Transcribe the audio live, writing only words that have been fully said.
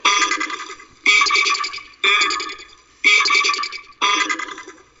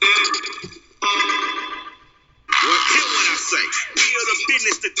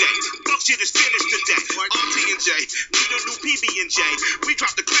shit is finished today. RT&J, need a new PB&J. We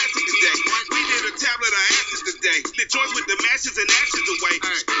dropped the classic today. We did a tablet of ashes today. The joints with the mashes and ashes away.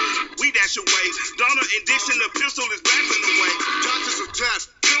 We dash away. Donner and Dixon, the pistol is blasting away. Doctors of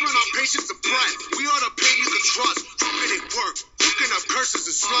death, killing our patients of breath. We are the pain you can trust. Dropping it work, hooking up curses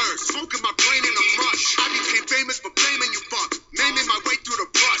and slurs. Smoking my brain in a mush. I became famous for blaming you fuck. Naming my way through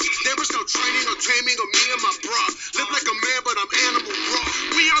the brush. There was no training or taming of me and my bruh. Live like a man, but I'm animal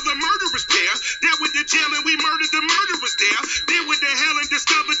raw. We are the murderers there. That with the jail and we murdered the murderers there. Then with the hell and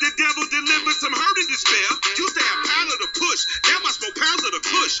discovered the devil delivered some hurt and despair. Used to have pound of the push. Now I smoke pounds of the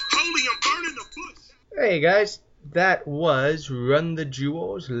push. Holy, I'm burning the bush. Hey guys, that was Run the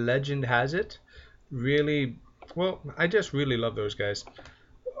Jewels, Legend Has It. Really, well, I just really love those guys.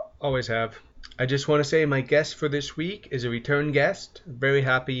 Always have. I just want to say my guest for this week is a return guest. Very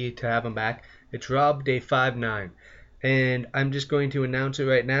happy to have him back. It's Rob Day 59. And I'm just going to announce it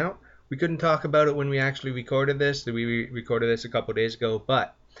right now. We couldn't talk about it when we actually recorded this. We recorded this a couple days ago.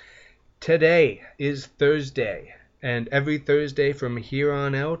 But today is Thursday. And every Thursday from here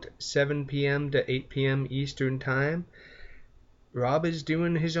on out, 7 p.m. to 8 p.m. Eastern Time, Rob is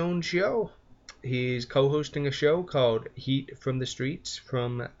doing his own show. He's co-hosting a show called Heat from the Streets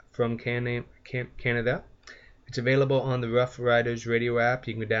from Canada. It's available on the Rough Riders radio app.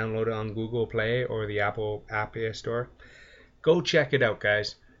 You can download it on Google Play or the Apple App Store. Go check it out,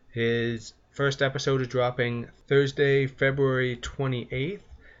 guys. His first episode is dropping Thursday, February 28th,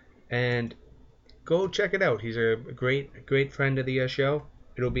 and go check it out. He's a great friend of the show.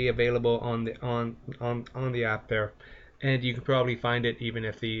 It'll be available on the app there, and you can probably find it even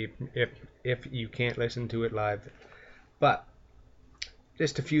if you can't listen to it live. But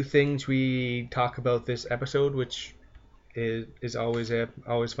just a few things we talk about this episode, which is always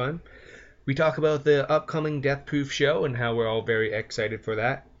fun. We talk about the upcoming Death Proof show and how we're all very excited for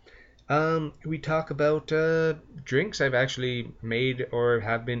that. We talk about drinks I've actually made or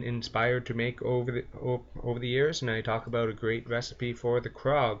have been inspired to make over the years, and I talk about a great recipe for the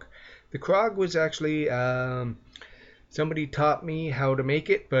Krog. The Krog was actually somebody taught me how to make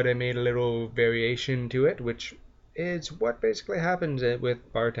it, but I made a little variation to it, which is what basically happens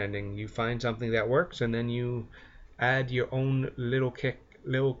with bartending. You find something that works, and then you add your own little piece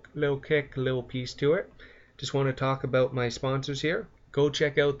to it. Just want to talk about my sponsors here. Go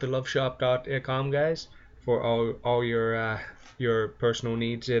check out theloveshop.com, guys, for all your personal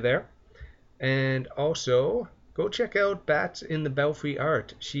needs there. And also, go check out Bats in the Belfry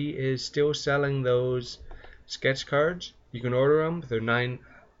Art. She is still selling those sketch cards. You can order them. They're $9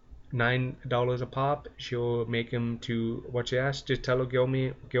 a pop. She'll make them to what you ask. Just tell her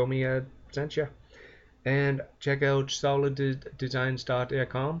Gilmy sent you. And check out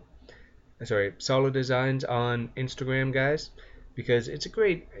soliddesigns.com. Solid Designs on Instagram, guys, because it's a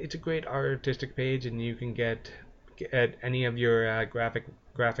great artistic page, and you can get any of your graphic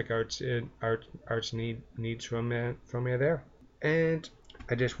arts needs from there. And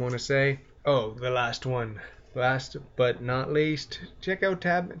I just want to say, last but not least, check out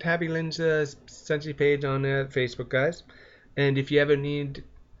Tabby Lynn's Sensi page on Facebook, guys. And if you ever need,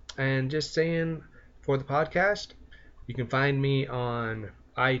 and just saying, for the podcast, you can find me on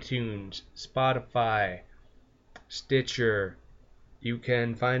iTunes, Spotify, Stitcher. You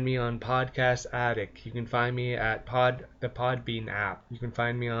can find me on Podcast Addict. You can find me at the Podbean app. You can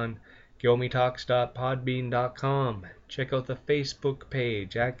find me on gilmytalks.podbean.com. Check out the Facebook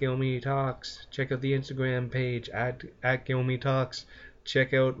page at Gilmy Talks. Check out the Instagram page at Gilmy Talks.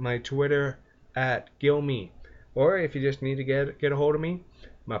 Check out my Twitter at Gilmy. Or if you just need to get a hold of me,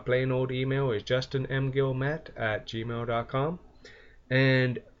 my plain old email is justinmgilmet@gmail.com.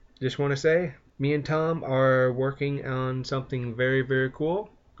 And just want to say, me and Tom are working on something very, very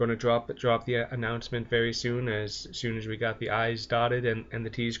cool. Going to drop the announcement very soon as we got the I's dotted and the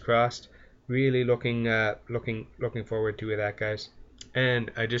T's crossed. Really looking forward to that, guys.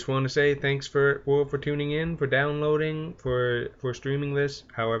 And I just want to say thanks for tuning in, for downloading, for streaming this,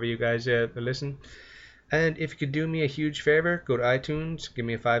 however you guys listen. And if you could do me a huge favor, go to iTunes, give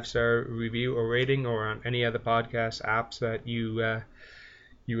me a 5-star review or rating, or on any other podcast apps that you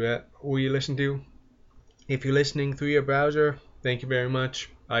listen to. If you're listening through your browser, thank you very much.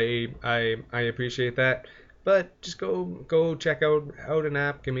 I appreciate that. But just go check out an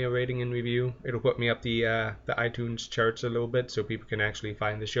app, give me a rating and review. It'll put me up the iTunes charts a little bit, so people can actually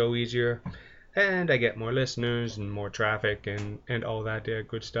find the show easier, and I get more listeners and more traffic and all that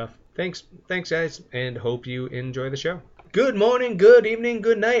good stuff. Thanks guys, and hope you enjoy the show. Good morning, good evening,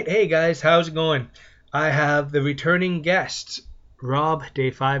 good night. Hey guys, how's it going? I have the returning guest, Rob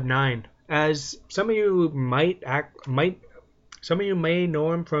Day 59. As some of you might Some of you may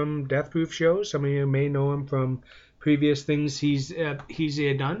know him from Death Proof shows. Some of you may know him from previous things he's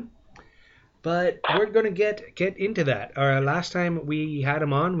done. But we're gonna get into that. Last time we had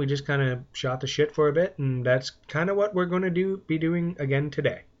him on, we just kind of shot the shit for a bit, and that's kind of what we're gonna be doing again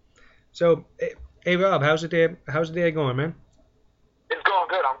today. So, hey Rob, how's the day going, man? It's going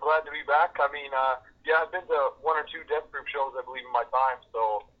good. I'm glad to be back. I mean, yeah, I've been to one or two Death Proof shows, I believe, in my time.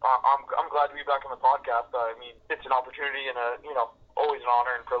 So I'm glad to be back on the podcast. I mean, it's an opportunity and always an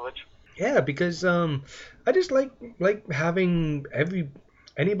honor and privilege. Yeah, because I just like having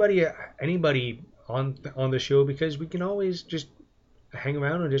anybody on the show, because we can always just hang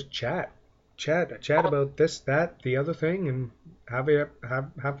around and just chat about this, that, the other thing, and have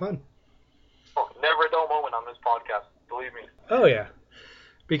fun. Oh, never a dull moment on this podcast, believe me. Oh yeah,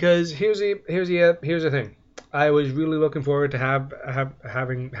 because here's the thing. I was really looking forward to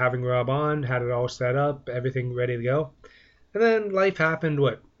having Rob on, had it all set up, everything ready to go, and then life happened.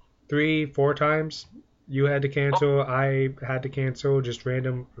 What, 3-4 times? You had to cancel. I had to cancel. Just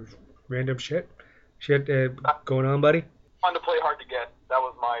random shit going on, buddy. Fun to play hard to get. That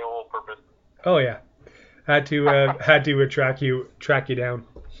was my whole purpose. Oh yeah, had to track you down.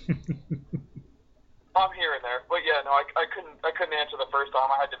 I'm here and there, but yeah, no, I couldn't answer the first time.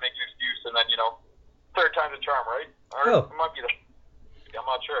 I had to make an excuse, and then third time's a charm, right? Or it might be I'm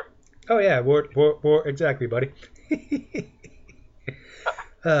not sure. Oh yeah, we're exactly, buddy.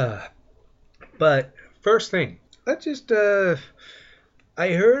 But first thing, let's just I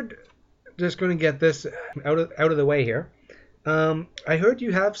heard, just going to get this out of the way here. I heard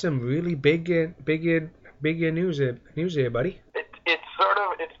you have some really big news here, buddy.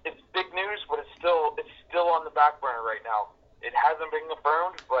 It's big news, but it's still on the back burner right now. It hasn't been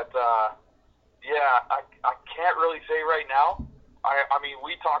confirmed, but yeah, I can't really say right now. I mean,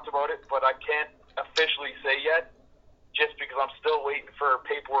 we talked about it, but I can't officially say yet, just because I'm still waiting for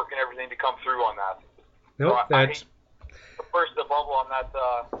paperwork and everything to come through on that. Nope, so I hate to burst the bubble on that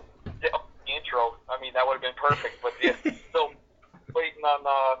intro. I mean, that would have been perfect, but yeah, still waiting on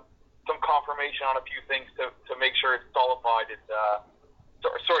some confirmation on a few things to make sure it's solidified.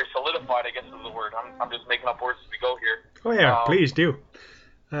 Solidified, I guess is the word. I'm just making up words as we go here. Oh yeah, please do.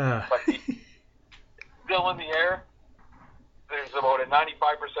 But still in the air. There's about a 95%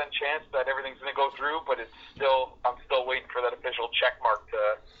 chance that everything's going to go through, but I'm still waiting for that official check mark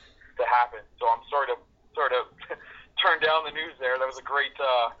to happen. So I'm sort of turned down the news there. That was a great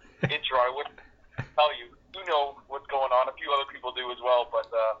intro. I wouldn't tell you. You know what's going on. A few other people do as well, but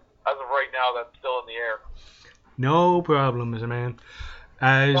as of right now, that's still in the air. No problems, man.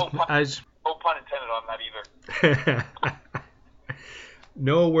 No pun intended on that either.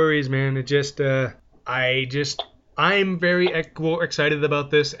 No worries, man. It just I'm very excited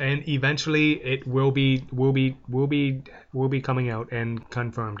about this, and eventually it will be coming out and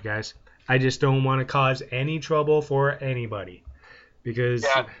confirmed, guys. I just don't want to cause any trouble for anybody, because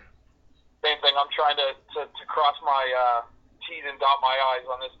same thing. I'm trying to cross my T's and dot my I's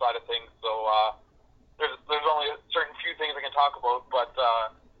on this side of things. So there's only a certain few things I can talk about, but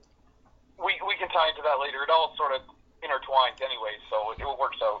we can tie into that later. It all sort of intertwined anyway, so it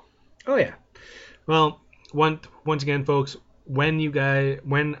works out. Oh yeah. Well, once again, folks, when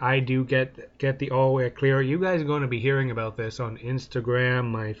I do get the all clear, you guys are going to be hearing about this on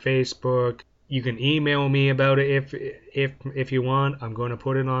Instagram, my Facebook. You can email me about it if you want. I'm going to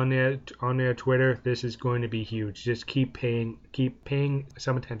put it on their Twitter. This is going to be huge. Just keep paying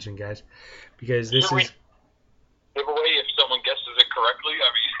some attention, guys, because this Should we is. give away if someone guesses it correctly? I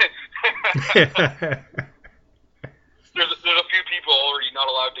mean, there's a few people already not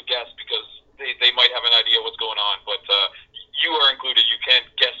allowed to guess because they might have an idea what's going on, but you are included. You can't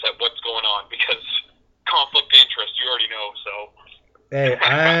guess at what's going on because conflict of interest. You already know. So.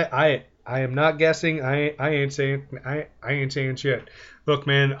 Hey, I am not guessing. I ain't saying shit. Look,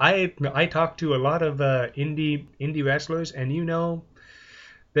 man, I talk to a lot of indie wrestlers, and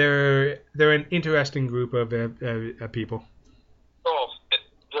they're an interesting group of people. Oh,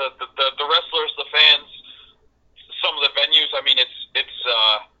 the wrestlers, the fans, some of the venues. I mean,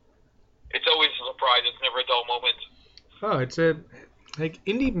 it's always a surprise. It's never a dull moment. Oh, it's like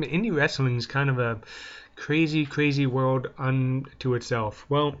indie wrestling is kind of a crazy world unto itself.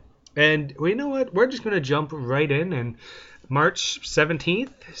 Well, and you know what? We're just gonna jump right in. And March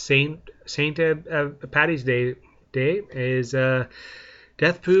 17th, Saint Patty's Day is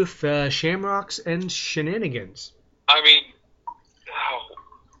Death Proof, Shamrocks and Shenanigans. I mean,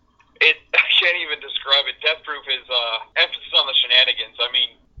 I can't even describe it. Death Proof is emphasis on the shenanigans. I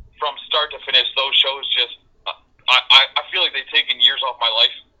mean, from start to finish, those shows just I feel like they've taken years off my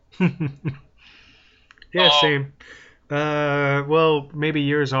life. Yeah, same. Well, maybe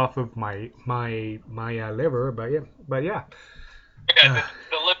years off of my liver, but yeah. Yeah,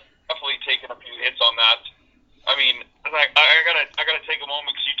 the lip definitely taken a few hits on that. I mean, I gotta take a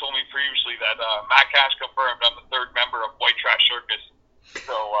moment because you told me previously that Matt Cash confirmed I'm the third member of White Trash Circus.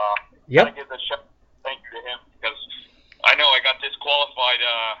 So Yep. gotta give the shout thank you to him because I know I got disqualified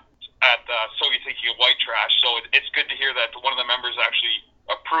at So You Think You Get White Trash. So it's good to hear that one of the members actually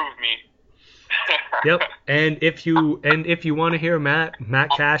approved me. Yep. And if you want to hear Matt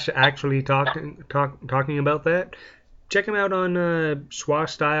Cash actually talking about that, check him out on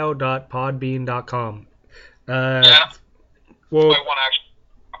swastyle.podbean.com. Yeah. Well, I want to actually,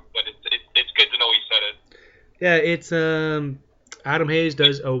 but it's good to know he said it. yeah, it's Adam Hayes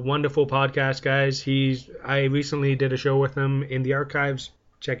does a wonderful podcast, guys. I recently did a show with him in the archives.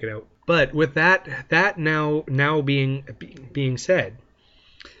 Check it out. But with that now being said,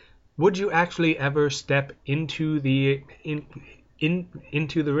 would you actually ever step into the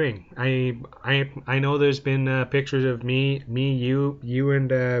into the ring? I know there's been pictures of me, you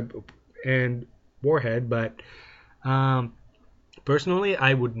and Warhead, but personally,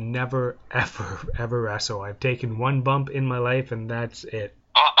 I would never ever wrestle. I've taken one bump in my life, and that's it.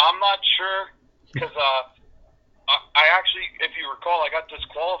 I'm not sure because I actually, if you recall, I got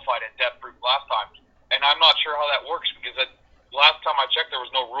disqualified in Death Proof last time, and I'm not sure how that works because last time I checked, there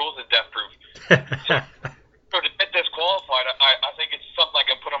was no rules in Death Proof. So to get disqualified, I think it's something I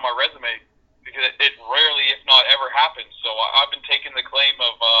can put on my resume because it rarely, if not ever, happens. So I've been taking the claim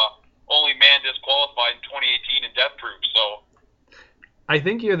of only man disqualified in 2018 in Death Proof. So I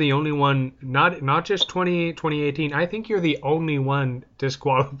think you're the only one, not just 2018. I think you're the only one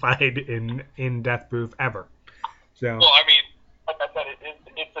disqualified in Death Proof ever. So. Well, I mean, like I said,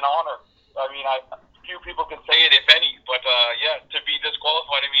 it's an honor. I mean, few people can say it, if any, but yeah, to be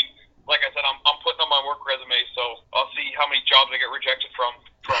disqualified, I mean, like I said, I'm putting on my work resume, so I'll see how many jobs I get rejected from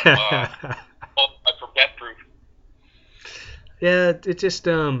Death Proof. Yeah, it's just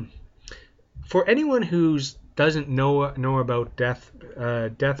for anyone who doesn't know about Death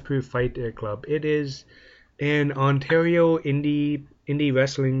Proof Fight Club, it is an Ontario indie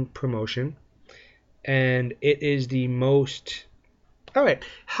wrestling promotion, and it is the most. All right,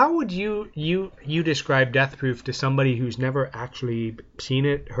 how would you describe Death Proof to somebody who's never actually seen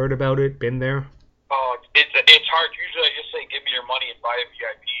it, heard about it, been there? Oh, it's hard. Usually, I just say, "Give me your money and buy a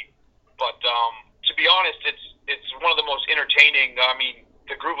VIP." But to be honest, it's one of the most entertaining. I mean,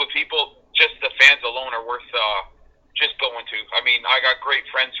 the group of people, just the fans alone, are worth just going to. I mean, I got great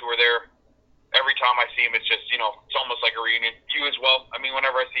friends who are there. Every time I see them, it's just it's almost like a reunion. You as well. I mean,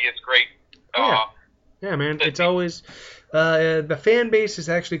 whenever I see you, it's great. Yeah, man. It's always the fan base is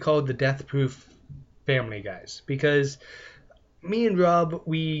actually called the Death Proof family, guys, because me and Rob,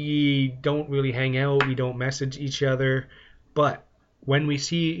 we don't really hang out, we don't message each other, but when we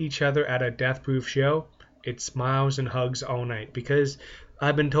see each other at a Death Proof show, it's smiles and hugs all night, because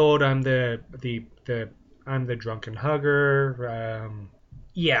I've been told I'm the drunken hugger.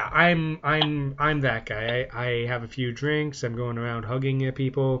 Yeah, I'm that guy. I have a few drinks. I'm going around hugging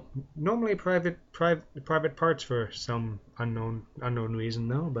people. Normally private parts for some unknown reason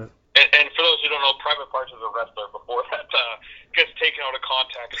though. But and for those who don't know, Private Parts is a wrestler before that gets taken out of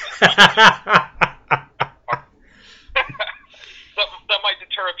context. that might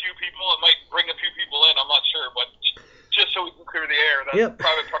deter a few people. It might bring a few people in. I'm not sure, but just so we can clear the air, that's yep.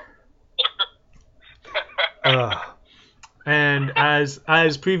 Private Parts. And as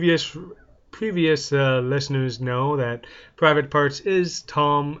previous listeners know, that Private Parts is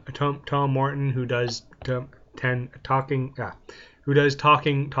Tom Morton, who does talking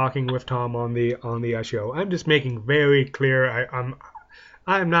with Tom on the show. I'm just making very clear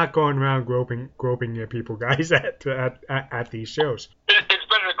I'm not going around groping people, guys, at these shows. It's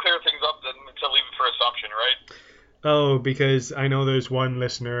better to clear things up than to leave it for assumption, right? Oh, because I know there's one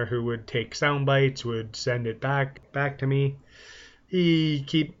listener who would take sound bites, would send it back to me. He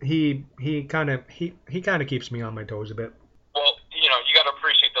kind of keeps me on my toes a bit. Well, you got to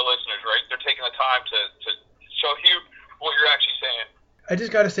appreciate the listeners, right? They're taking the time to show you what you're actually saying. I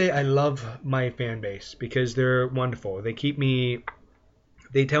just got to say I love my fan base because they're wonderful. They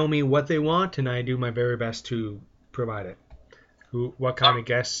tell me what they want, and I do my very best to provide it. What kind of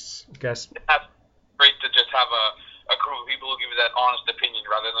guests? That's great to just have a group of people who give you that honest opinion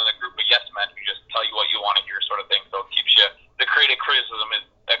rather than a group of yes men who just tell you what you want to hear, sort of thing. So it keeps you. The creative criticism is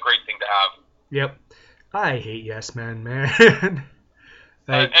a great thing to have. Yep. I hate yes men, man.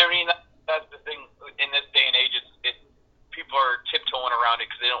 I mean, that's the thing. In this day and age, it's people are tiptoeing around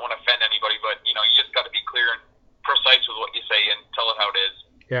it because they don't want to offend anybody. But you just got to be clear and precise with what you say and tell it how it is.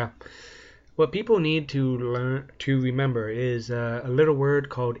 Yeah. what people need to remember is a little word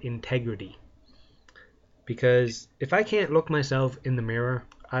called integrity. Because if I can't look myself in the mirror,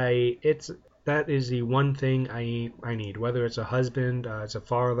 that is the one thing I need. Whether it's a husband, it's a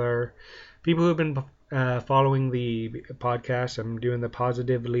father, people who've been following the podcast. I'm doing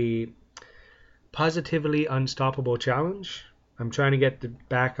the positively unstoppable challenge. I'm trying to get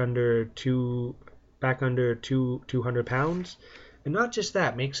back under 200 pounds, and not just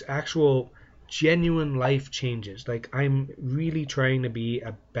that, makes actual genuine life changes. Like, I'm really trying to be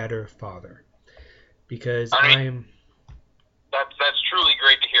a better father, because that's truly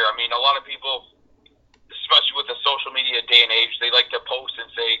great to hear. I mean, a lot of people, especially with the social media day and age, they like to post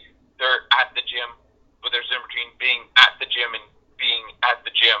and say they're at the gym, but there's a difference between being at the gym and being at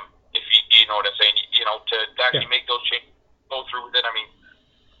the gym, if you know what I'm saying. You know, to actually make those changes, go through with it. I mean,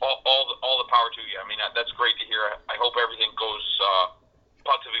 all the power to you. I mean, that's great to hear. I hope everything goes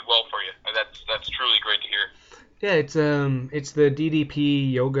positively well for you. And that's truly great to hear. Yeah, it's the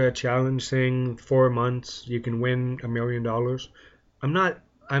DDP yoga challenge thing. 4 months, you can win $1 million.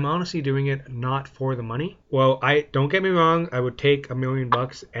 I'm honestly doing it not for the money. Well, don't get me wrong, I would take $1 million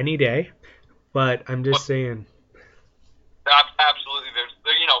any day, but I'm just saying. Absolutely,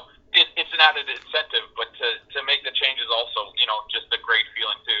 it's an added incentive, but to make the changes also, just a great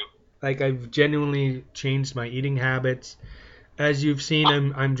feeling too. Like, I've genuinely changed my eating habits. As you've seen,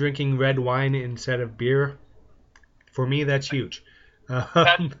 I'm drinking red wine instead of beer. For me, that's huge. That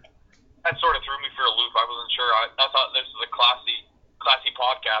sort of threw me for a loop. I wasn't sure. I thought this was a classy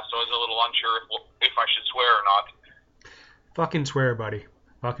podcast, so I was a little unsure if I should swear or not. Fucking swear, buddy.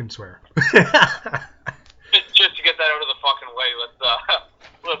 Fucking swear. Just to get that out of the fucking way, let's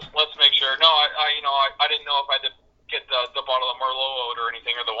make sure. No, I didn't know if I had to get the bottle of Merlot out or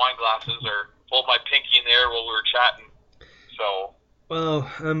anything, or the wine glasses, or hold my pinky in the air while we were chatting. So.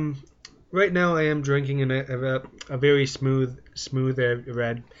 Well, right now I am drinking a very smooth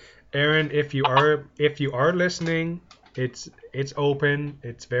red. Aaron, if you are listening, it's open.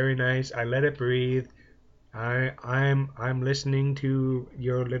 It's very nice. I let it breathe. I'm listening to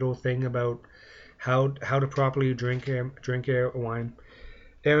your little thing about how to properly drink a wine.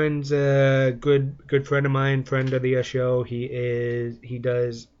 Aaron's a good friend of mine, friend of the show.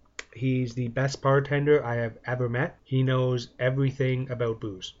 He's the best bartender I have ever met. He knows everything about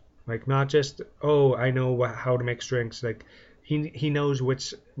booze. Like, not just, I know how to mix drinks. Like, he knows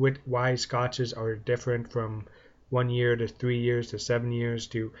why scotches are different from 1 year to 3 years to 7 years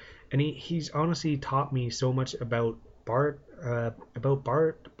to, and he's honestly taught me so much about bartending.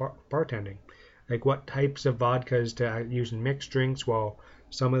 Like, what types of vodkas to use in mixed drinks, while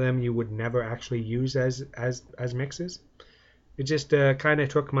some of them you would never actually use as mixes. It just kind of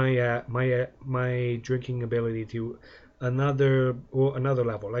took my drinking ability to another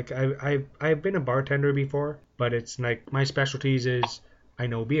level. Like, I've been a bartender before, but it's like my specialties is I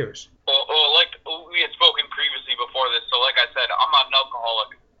know beers. Well, like we had spoken previously before this, so like I said, I'm not an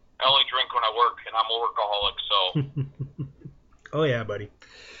alcoholic. I only drink when I work, and I'm a workaholic. So. Oh yeah, buddy.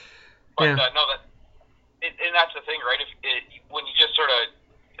 But yeah. And that's the thing, right? When you just sort of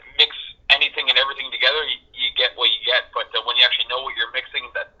mix anything and everything together, you get what you get. But when you actually know what you're mixing,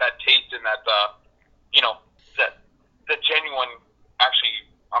 that taste and that the genuine, actually,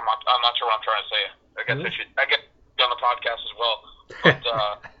 I'm not sure what I'm trying to say. I guess I get on the podcast as well. But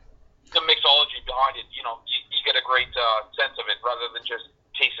the mixology behind it, you get a great sense of it rather than just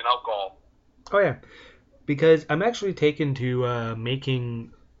tasting alcohol. Oh yeah, because I'm actually taken to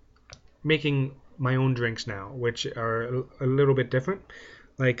making my own drinks now, which are a little bit different.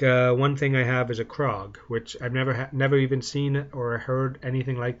 Like, one thing I have is a Krog, which I've never even seen or heard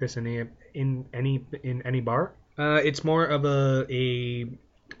anything like this in any bar. It's more of a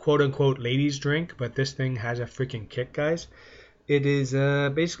quote unquote ladies drink, but this thing has a freaking kick, guys. It is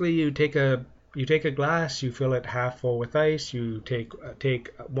basically you take a glass, you fill it half full with ice, you take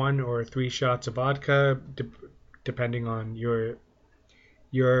 1 or 3 shots of vodka, depending on your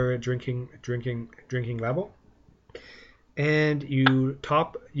drinking level, and you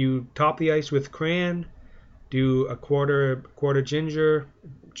top the ice with cran, do a quarter ginger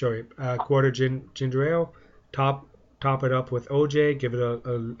ale, top it up with OJ, give it a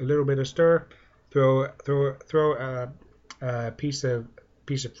little bit of stir, throw a piece of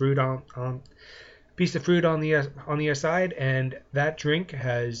fruit on the side, and that drink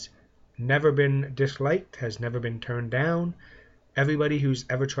has never been disliked, has never been turned down. Everybody who's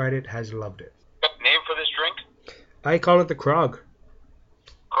ever tried it has loved it. Name for this drink? I call it the Krog.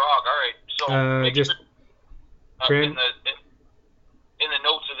 Krog, all right. So just in the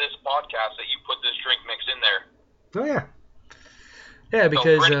notes of this podcast that you put this drink mix in there. Oh yeah, yeah,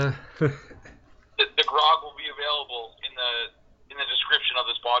 because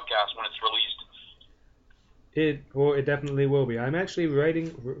It definitely will be. I'm actually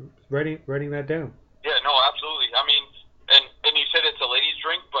writing that down. Yeah, no, absolutely. I mean, and you said it's a ladies'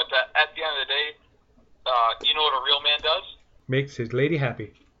 drink, but at the end of the day, you know what a real man does? Makes his lady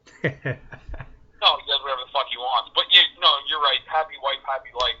happy. No, he does whatever the fuck he wants. But you're right. Happy wife, happy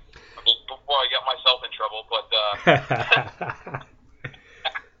life. I mean, before I get myself in trouble, but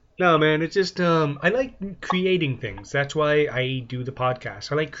No, man, it's just I like creating things. That's why I do the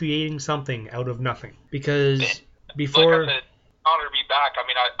podcast. I like creating something out of nothing. Because before, like I said, honor to be back. I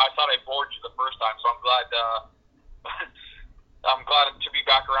mean, I thought I bored you the first time, so I'm glad. I'm glad to be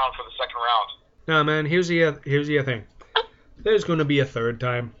back around for the second round. no, man, here's the thing. There's going to be a third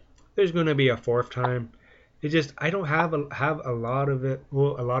time. There's going to be a fourth time. It's just I don't have a lot of it.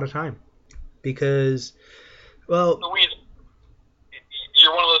 Well, a lot of time because, well, Louise,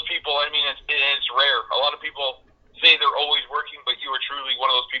 you're one of those people. I mean, it's rare. A lot of people say they're always working, but you are truly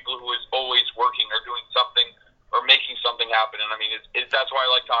one of those people who is always working or doing something or making something happen. And I mean, that's why I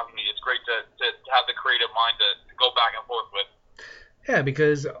like talking to you. It's great to have the creative mind to go back and forth with. yeah,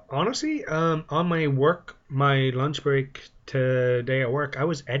 because honestly, on my lunch break today at work, I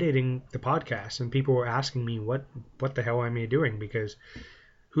was editing the podcast, and people were asking me what the hell am I doing? Because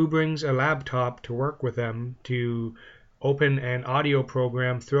who brings a laptop to work with them to open an audio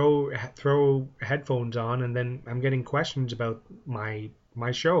program, throw headphones on, and then I'm getting questions about my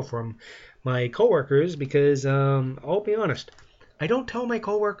show from my coworkers because I'll be honest, I don't tell my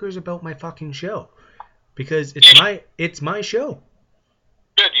coworkers about my fucking show because it's my show.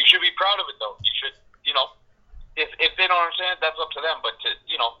 Good. You should be proud of it, though. You should, if they don't understand, that's up to them. But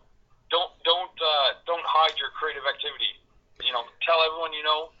don't hide your creative activity. Tell everyone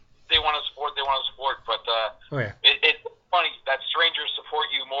they want to support. They want to support. But Oh yeah. it's funny that strangers support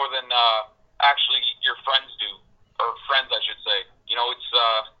you more than actually your friends do, or friends, I should say.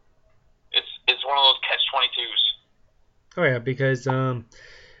 It's one of those catch-22s. Oh yeah, because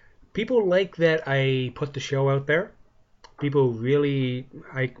people like that I put the show out there. People really,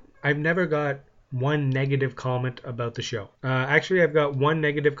 I've never got one negative comment about the show. Actually, I've got one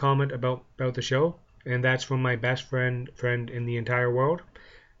negative comment about the show, and that's from my best friend in the entire world.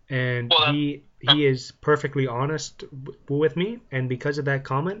 And he is perfectly honest with me, and because of that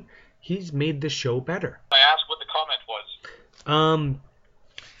comment, he's made the show better. I asked what the comment was.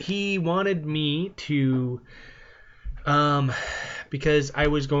 He wanted me to, because I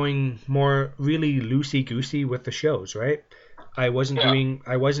was going more really loosey-goosey with the shows, right? I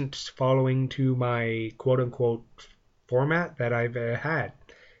wasn't following to my quote-unquote format that I've had.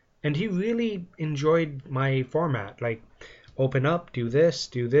 And he really enjoyed my format, like open up, do this.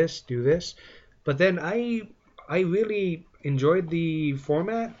 But then I really enjoyed the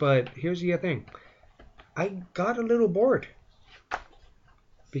format, but here's the thing. I got a little bored.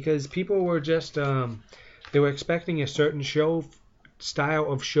 Because people were just, they were expecting a certain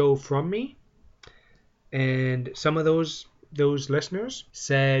style of show from me. And some of those listeners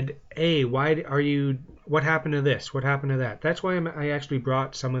said, hey, what happened to this? What happened to that? That's why I actually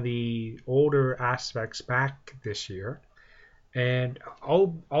brought some of the older aspects back this year. And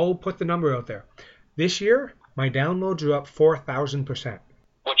I'll put the number out there. This year, my downloads are up 4,000%.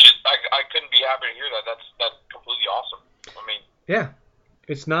 Which is, I couldn't be happy to hear that. That's completely awesome. I mean, yeah.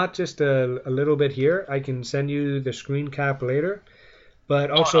 It's not just a little bit here. I can send you the screen cap later, but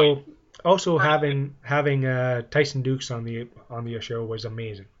also having Tyson Dukes on the show was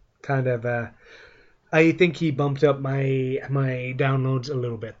amazing. Kind of, I think he bumped up my downloads a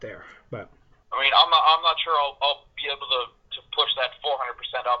little bit there, but I mean, I'm not sure I'll be able to push that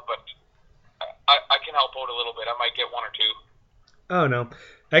 400% up, but I can help out a little bit. I might get one or two. Oh no.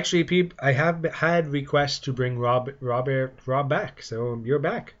 Actually, Pete, I have had requests to bring Rob back, so you're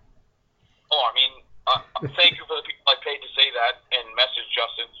back. Oh, I mean, thank you for the people I paid to say that and message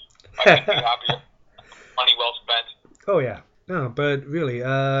Justin. I couldn't be happier. Money well spent. Oh yeah. No, but really,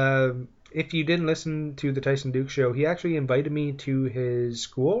 if you didn't listen to the Tyson Duke show, he actually invited me to his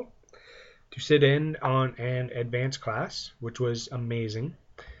school to sit in on an advanced class, which was amazing.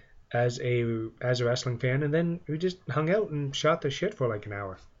 As a wrestling fan, and then we just hung out and shot the shit for like an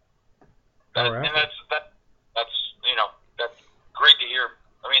hour. And that's great to hear.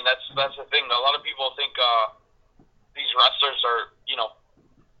 I mean, that's the thing. A lot of people think these wrestlers are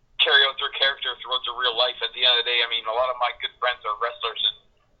carry out their character throughout their real life. At the end of the day, I mean, a lot of my good friends are wrestlers, and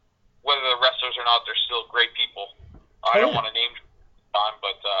whether they're wrestlers or not, they're still great people. I don't want to name them,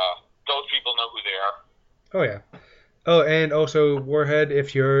 but those people know who they are. Oh yeah. Oh, and also Warhead,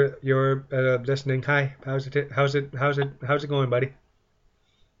 if you're listening, hi. How's it going, buddy?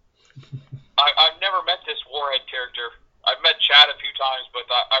 I've never met this Warhead character. I've met Chad a few times, but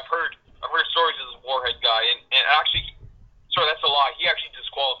I've heard I've heard stories of this Warhead guy, and actually, sorry, that's a lie. He actually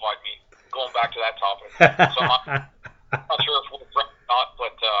disqualified me going back to that topic. So I'm not sure if we're friends or not,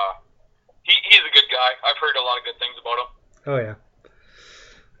 but he's a good guy. I've heard a lot of good things about him. Oh yeah.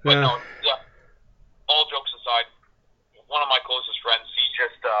 But no, yeah. All jokes aside, one of my closest friends. He's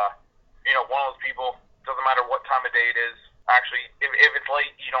just, one of those people. Doesn't matter what time of day it is. Actually, if it's late,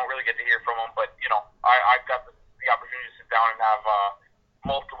 you don't really get to hear from him. But I've got the opportunity to sit down and have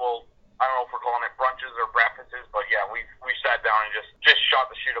multiple. I don't know if we're calling it brunches or breakfasts, but yeah, we sat down and just shot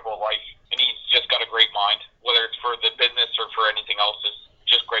the shit about life. And he's just got a great mind, whether it's for the business or for anything else. It's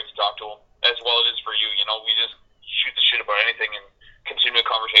just great to talk to him, as well as it is for you. We just shoot the shit about anything and continue a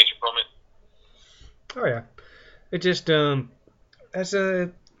conversation from it. Oh yeah, it just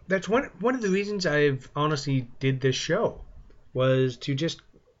that's one of the reasons I've honestly did this show, was to just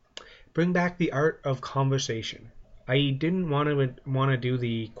bring back the art of conversation. I didn't want to do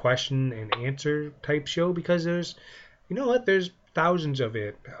the question and answer type show because there's thousands of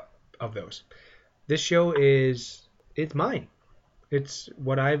those. This show it's mine. It's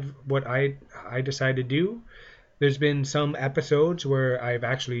what I decided to do. There's been some episodes where I've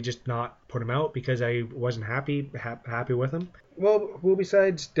actually just not put them out because I wasn't happy with them. Well,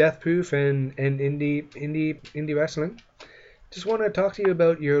 besides Death Proof and indie wrestling, just want to talk to you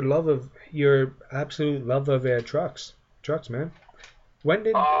about your absolute love of trucks, man. When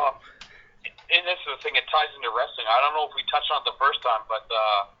did? And this is the thing, it ties into wrestling. I don't know if we touched on it the first time, but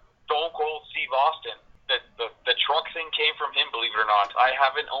Stone Cold Steve Austin, the truck thing came from him, believe it or not. I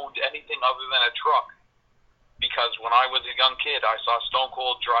haven't owned anything other than a truck, because when I was a young kid, I saw Stone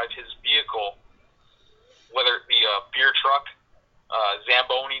Cold drive his vehicle, whether it be a beer truck,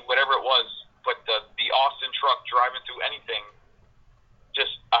 Zamboni, whatever it was, but the Austin truck driving through anything,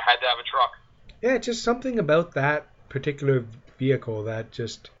 I had to have a truck. Yeah, just something about that particular vehicle that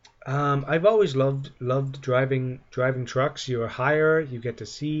just... I've always loved driving trucks. You're higher, you get to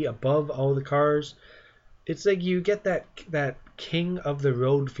see above all the cars. It's like you get that king of the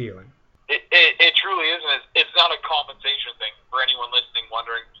road feeling. It truly is, and it's not a compensation thing for anyone listening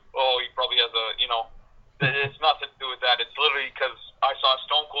wondering, oh, he probably has it's nothing to do with that. It's literally because I saw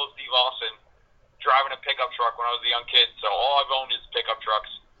Stone Cold Steve Austin driving a pickup truck when I was a young kid, so all I've owned is pickup trucks,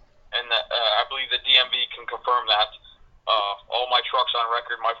 and I believe the DMV can confirm that. All my trucks on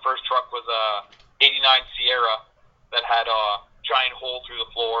record, my first truck was a 89 Sierra that had a giant hole through the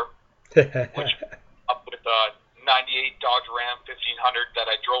floor, which up with a 98 Dodge Ram 1500 that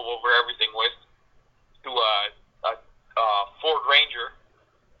I drove over everything with, to a Ford Ranger,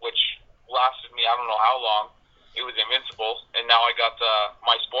 which lasted me I don't know how long. It was invincible, and now I got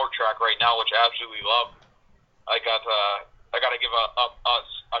my sport track right now, which I absolutely love. I got to give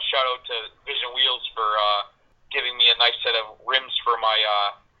a shout out to Vision Wheels for giving me a nice set of rims for my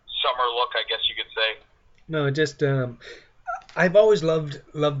summer look, I guess you could say. No, just I've always loved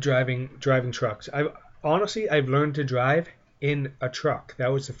driving trucks. I've learned to drive in a truck.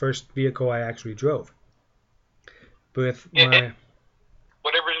 That was the first vehicle I actually drove. Whatever's in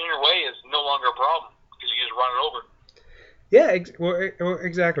your way is no longer a problem because you just run it over. Yeah,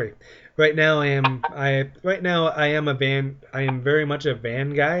 exactly. Right now I am a van. I am very much a van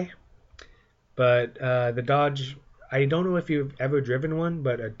guy. But the Dodge, I don't know if you've ever driven one,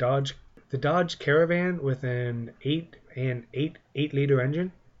 but the Dodge Caravan with an 8-liter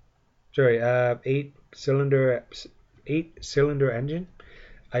engine. Sorry, 8-cylinder engine.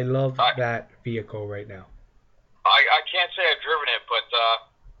 I love that vehicle right now. I can't say I've driven it, but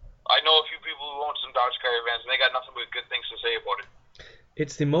I know a few people who own some Dodge Caravans, and they got nothing but good things to say about it.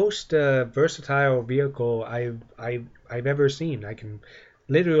 It's the most versatile vehicle I've ever seen. I can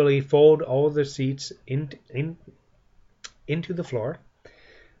literally fold all the seats into the floor.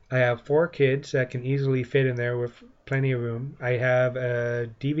 I have 4 kids that can easily fit in there with plenty of room. I have a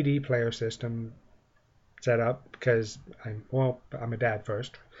DVD player system set up because I'm a dad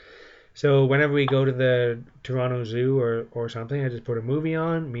first. So whenever we go to the Toronto Zoo or something, I just put a movie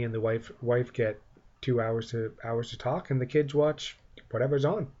on. Me and the wife get 2 hours to talk, and the kids watch whatever's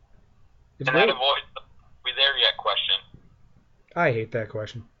on. It's and great. That avoids the "we there yet" question. I hate that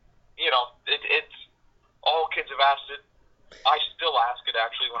question. It's all kids have asked it. I still ask it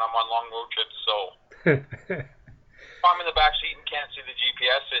actually when I'm on long road trips. So if I'm in the back seat and can't see the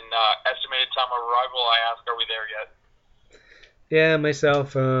GPS and estimated time of arrival, I ask, "Are we there yet?" Yeah,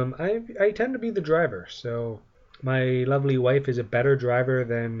 myself. I tend to be the driver, so my lovely wife is a better driver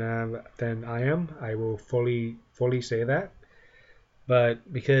than I am. I will fully say that.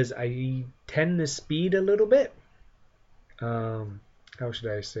 But because I tend to speed a little bit. How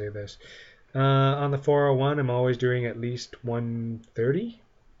should I say this? On the 401, I'm always doing at least 130.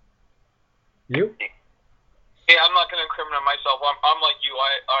 You? Yeah, I'm not going to incriminate myself. I'm like you.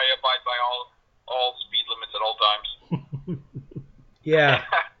 I abide by all speed limits at all times. Yeah.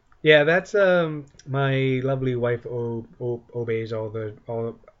 Yeah, that's my lovely wife obeys all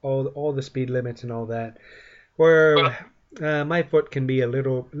the speed limits and all that. Where my foot can be a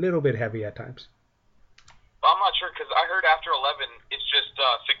little bit heavy at times. I'm not sure because I heard after 11 it's just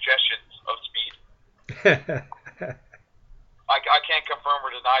suggestions of speed. I can't confirm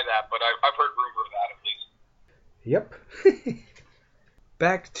or deny that, but I've heard rumor of that at least. Yep.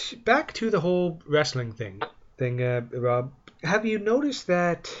 Back to the whole wrestling thing, Rob. Have you noticed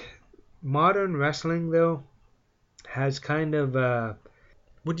that modern wrestling though has kind of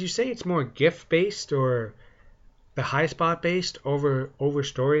would you say it's more gift based or the high spot based over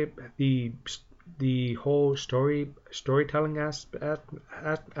story the whole storytelling aspect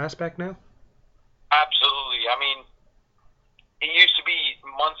now? Absolutely. I mean, it used to be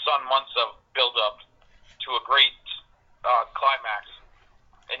months on months of build up to a great climax,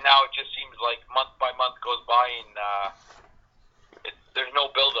 and now it just seems like month by month goes by and there's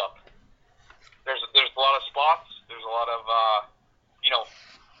no build up. There's a lot of spots. There's a lot of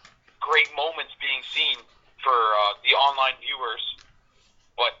great moments being seen for the online viewers,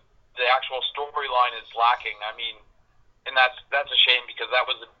 but the actual storyline is lacking. I mean, and that's a shame because that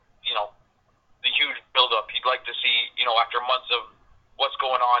was the huge build-up. You'd like to see, after months of what's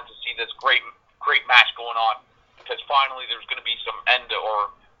going on, to see this great match going on, because finally there's going to be some end or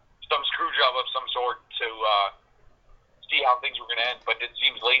some screw job of some sort to see how things were going to end. But it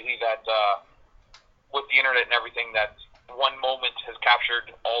seems lately that with the internet and everything, that one moment has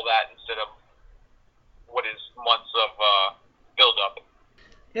captured all that instead of what is months of build-up.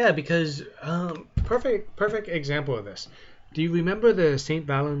 Yeah, because perfect example of this. Do you remember the St.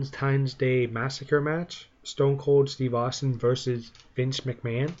 Valentine's Day Massacre match? Stone Cold Steve Austin versus Vince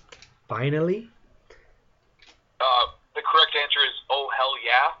McMahon? Finally? The correct answer is, oh, hell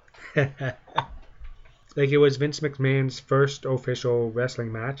yeah. Like, it was Vince McMahon's first official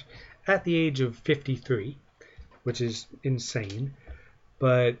wrestling match at the age of 53, which is insane.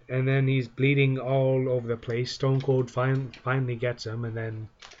 And then he's bleeding all over the place. Stone Cold finally gets him, and then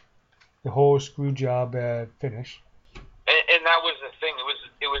the whole screw job finish. And that was the thing. It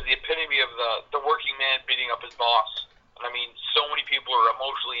was the epitome of the working man beating up his boss. And I mean, so many people are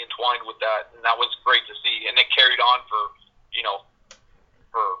emotionally entwined with that, and that was great to see. And it carried on for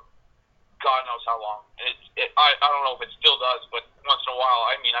God knows how long. And I don't know if it still does, but once in a while,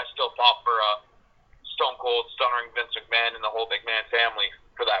 I mean, I still pop for Stone Cold stunnering Vince McMahon and the whole McMahon family,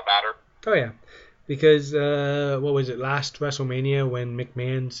 for that matter. Oh yeah, because what was it, last WrestleMania when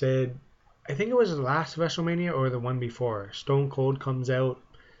McMahon said, I think it was the last WrestleMania or the one before, Stone Cold comes out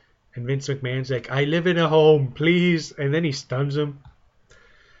and Vince McMahon's like, I live in a home, please, and then he stuns him.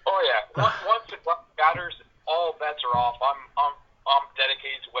 Oh yeah, once it matters, all bets are off. I'm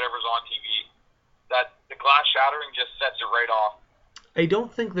dedicated to whatever's on TV. That the glass shattering just sets it right off. I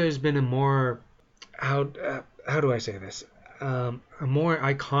don't think there's been a more how do I say this? A more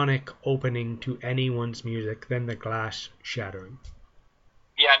iconic opening to anyone's music than the glass shattering.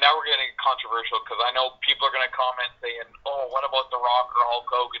 Yeah, now we're getting controversial because I know people are going to comment saying, oh, what about The Rock or Hulk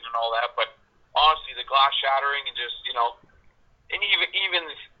Hogan and all that? But honestly, the glass shattering and just, and even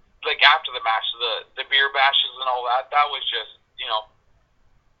like after the match, the beer bashes and all that, that was just,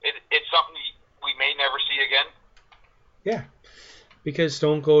 it's something we may never see again. Yeah. Because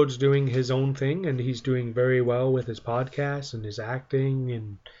Stone Cold's doing his own thing, and he's doing very well with his podcast and his acting,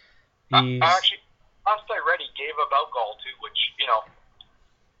 and he's... Actually, last I read, he gave up alcohol, too, which,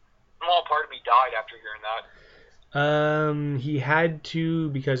 a small part of me died after hearing that. He had to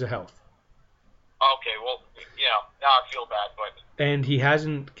because of health. Okay, well, now I feel bad, but... And he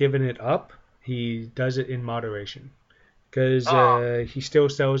hasn't given it up. He does it in moderation. Because he still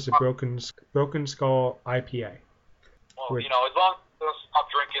sells the Broken Skull IPA. Well, as long as he doesn't stop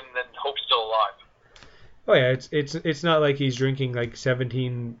drinking, then hope's still alive. Oh yeah, it's not like he's drinking like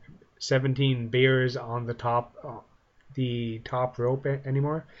 17 beers on the top rope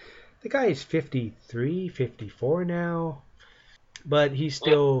anymore. The guy is 53, 54 now, but he's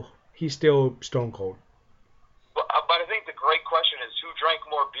still Stone Cold. But I think the great question is who drank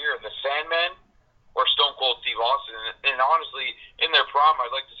more beer, the Sandman or Stone Cold Steve Austin? And honestly, in their prime,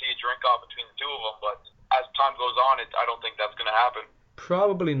 I'd like to see a drink-off between the two of them, but as time goes on, I don't think that's going to happen.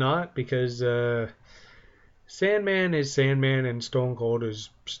 Probably not, because Sandman is Sandman and Stone Cold is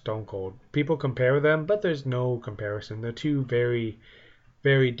Stone Cold. People compare them, but there's no comparison. They're two very,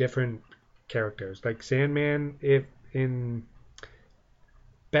 very different characters. Like Sandman, if in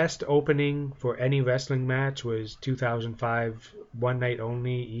best opening for any wrestling match was 2005 One Night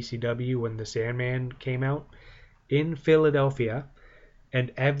Only ECW when the Sandman came out in Philadelphia,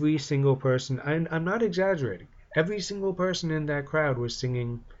 and every single person, I'm not exaggerating, every single person in that crowd was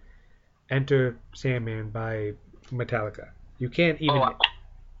singing Enter Sandman by Metallica. You can't even...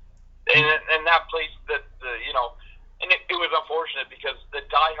 And that place, and it was unfortunate because the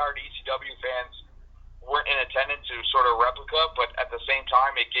diehard ECW fans weren't in attendance to sort of replica, but at the same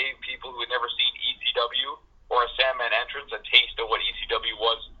time, it gave people who had never seen ECW or a Sandman entrance a taste of what ECW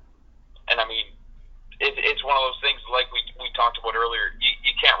was. And I mean, it's one of those things like we talked about earlier.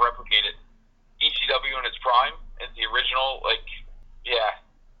 You can't replicate it. ECW in its prime, and the original,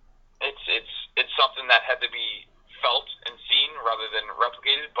 it's something that had to be felt and seen rather than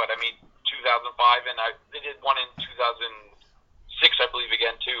replicated. But I mean, 2005, and they did one in 2006, I believe,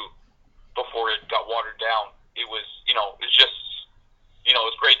 again too, before it got watered down. It was, it's just,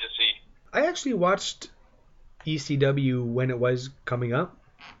 it's great to see. I actually watched ECW when it was coming up,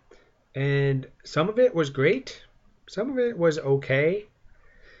 and some of it was great, some of it was okay.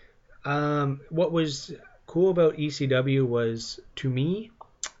 What was cool about ECW was, to me,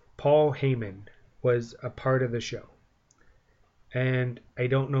 Paul Heyman was a part of the show. And I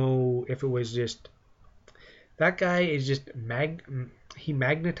don't know if it was just... That guy is just... he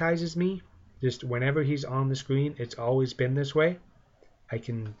magnetizes me. Just whenever he's on the screen, it's always been this way. I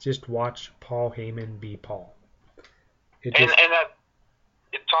can just watch Paul Heyman be Paul. And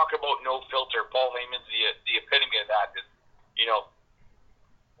talk about no filter. Paul Heyman's the epitome of that.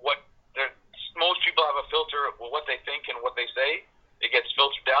 Most people have a filter of what they think and what they say. It gets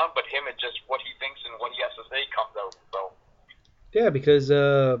filtered down, but him, it's just what he thinks and what he has to say comes out. So. Yeah, because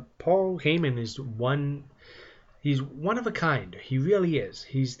Paul Heyman is he's one of a kind. He really is.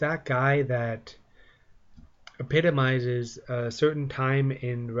 He's that guy that epitomizes a certain time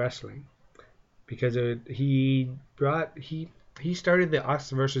in wrestling. Because he started the us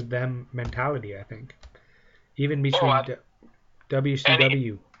versus them mentality, I think. Even between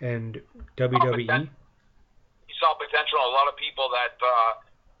WCW and WWE. He saw potential in a lot of people that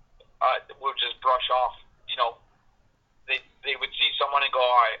would just brush off. They would see someone and go,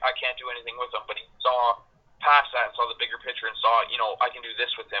 I can't do anything with them. But he saw past that and saw the bigger picture and saw, I can do this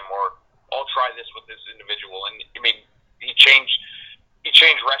with him, or I'll try this with this individual. And I mean, he changed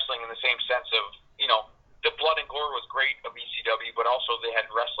wrestling in the same sense of, the blood and gore was great of ECW, but also they had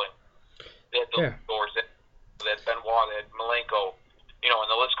wrestling. They had the Doors, they had Benoit, they had Malenko, and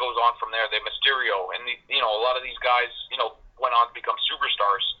the list goes on from there. They had Mysterio, and a lot of these guys, went on to become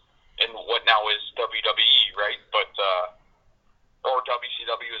superstars in what now is WWE, right? But or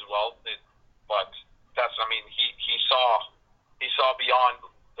WCW as well. But that's, I mean, he saw beyond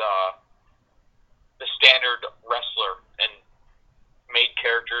the standard wrestler and made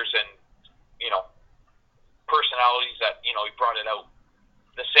characters and personalities that he brought it out.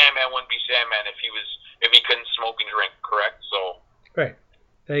 The Sandman wouldn't be Sandman if he couldn't smoke and drink, correct? So right,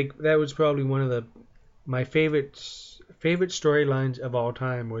 like that was probably one of my favorite storylines of all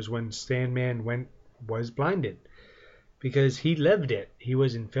time was when Sandman was blinded, because he lived it. He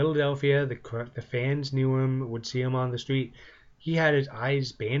was in Philadelphia. The fans knew him, would see him on the street. He had his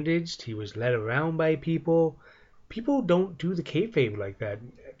eyes bandaged. He was led around by people. People don't do the kayfabe like that.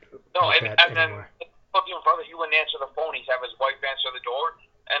 No, and then even further, he wouldn't answer the phone. He'd have his wife answer the door,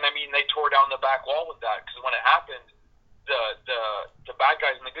 and I mean, they tore down the back wall with that, because when it happened, the bad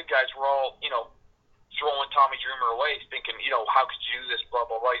guys and the good guys were all throwing Tommy Dreamer away, thinking, how could you do this? Blah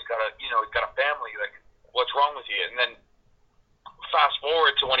blah blah. He's got a family. Like, what's wrong with you? And then fast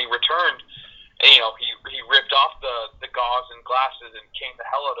forward to when he returned, and, he ripped off the gauze and glasses and came the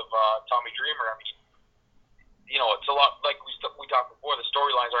hell out of Tommy Dreamer. I mean, it's a lot like we talked before. The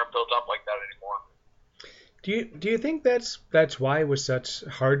storylines aren't built up like that anymore. Do you think that's why we're such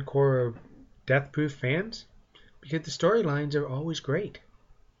hardcore Death Proof fans? Because the storylines are always great.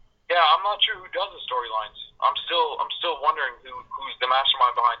 Yeah, I'm not sure who does the storylines. I'm still wondering who's the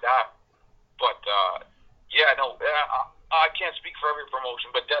mastermind behind that. But I can't speak for every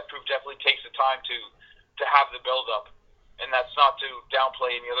promotion, but Death Proof definitely takes the time to have the build up, and that's not to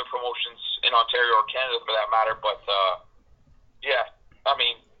downplay any other promotions in Ontario or Canada for that matter. But I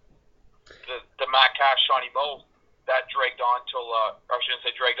mean, the Matt Cash Shawnee Moe, that dragged on till I shouldn't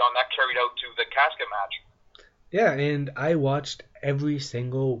say dragged on, that carried out to the casket match. Yeah, and I watched every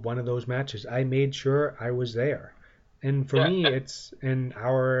single one of those matches. I made sure I was there. And for me, it's an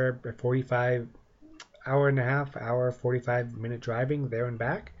hour, 45 minute driving there and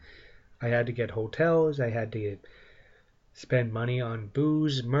back. I had to get hotels. I had to spend money on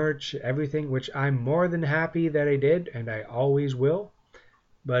booze, merch, everything, which I'm more than happy that I did, and I always will.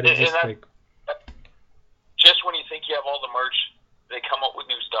 But it's just like, just when you think you have all the merch, they come up with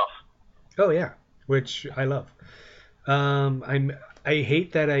new stuff. oh yeah, which I love. I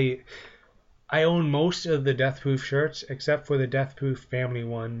hate that I own most of the Death Proof shirts except for the Death Proof family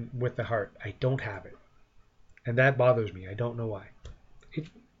one with the heart. I don't have it, and that bothers me. I don't know why.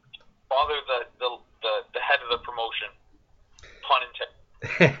 Bother the head of the promotion. Pun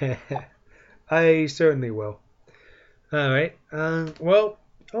intended. I certainly will. All right. Well,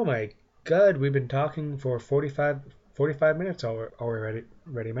 oh my God, we've been talking for 45 minutes already,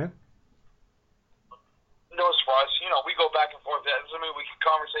 man. No surprise. We go back and forth. I mean, we can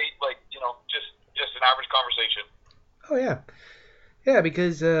conversate like, just an average conversation. Oh yeah. Yeah,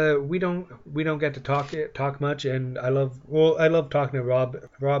 because we don't get to talk much, and I love talking to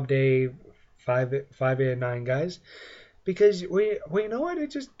Rob Day, 5A9 guys, because we you know what,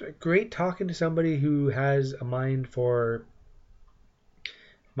 it's just great talking to somebody who has an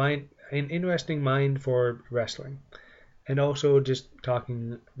interesting mind for wrestling, and also just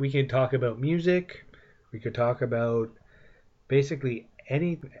talking. We can talk about music, we could talk about basically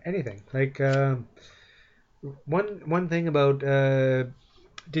anything. Like one thing about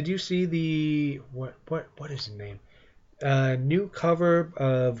did you see the what is his name? New cover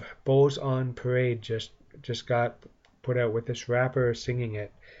of Bulls on Parade just got put out with this rapper singing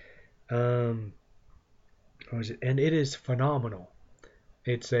it. What was it? And it is phenomenal.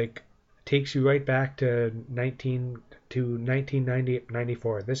 It's like takes you right back to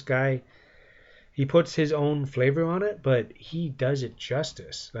 1994. This guy, he puts his own flavor on it, but he does it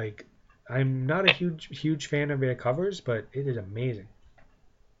justice. Like, I'm not a huge fan of their covers, but it is amazing.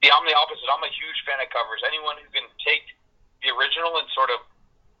 Yeah, I'm the opposite. I'm a huge fan of covers. Anyone who can take the original and sort of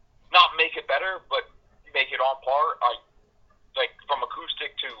not make it better, but make it on par. Like from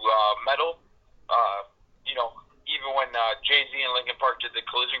acoustic to metal. Even when Jay-Z and Linkin Park did the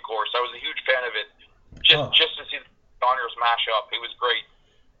Collision Course, I was a huge fan of it. Just to see the genres mash up, it was great.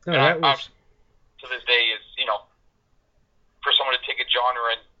 No, that was... to this day is for someone to take a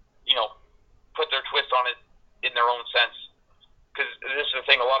genre and put their twist on it in their own sense. Because this is the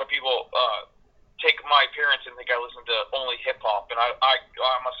thing, a lot of people take my appearance and think I listen to only hip hop, and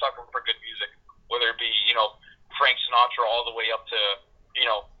I'm a sucker for good music, whether it be Frank Sinatra all the way up to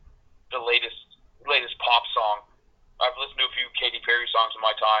the latest pop song. I've listened to a few Katy Perry songs in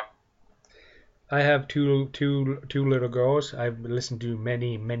my time. I have two little girls. I've listened to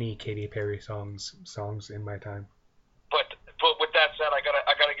many Katy Perry songs in my time. But with that said, I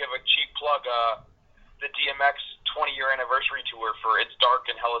gotta give a cheap plug. The DMX 20-year anniversary tour for It's Dark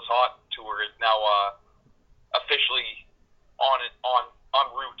and Hell is Hot tour is now officially en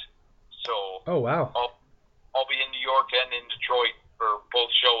route. So oh wow, I'll be in New York and in Detroit for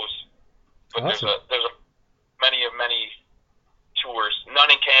both shows. But awesome. there's many tours.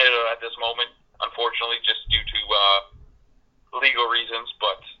 None in Canada at this moment, unfortunately, just due to legal reasons.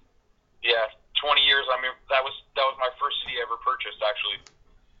 But yeah, 20 years. I mean, that was my first CD ever purchased, actually.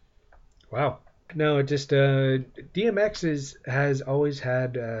 Wow. No, just DMX has always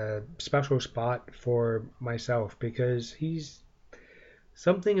had a special spot for myself because he's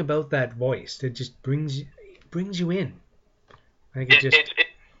something about that voice that just brings you in. Like it's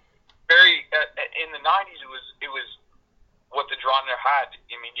very in the 90s. It was what the genre had.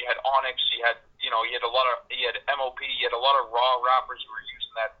 I mean, you had Onyx, you had MOP, you had a lot of raw rappers who were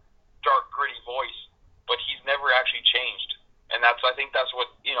using that dark, gritty voice, but he's never actually changed, and I think that's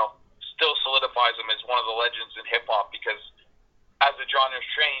what still solidifies him as one of the legends in hip hop, because as the genre's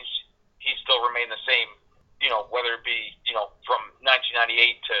changed, he still remained the same. Whether it be from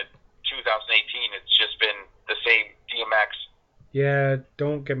 1998 to 2018, it's just been the same DMX. Yeah,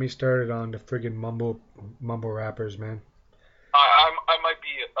 don't get me started on the friggin' mumble rappers, man. I might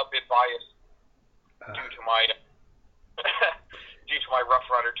be a bit biased due to my Rough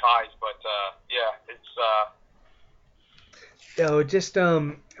Rider ties, but yeah, it's. Just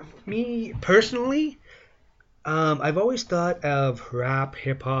me personally, I've always thought of rap,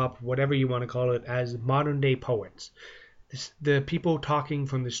 hip hop, whatever you want to call it, as modern day poets. The people talking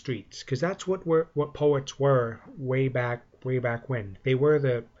from the streets, because that's what poets were way back when.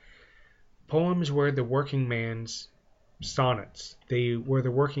 Poems were the working man's sonnets. They were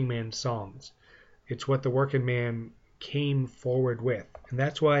the working man's songs. It's what the working man came forward with, and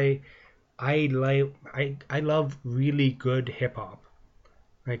that's why I love really good hip hop.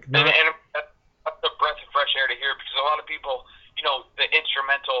 Like not. And that's a breath of fresh air to hear, because a lot of people, the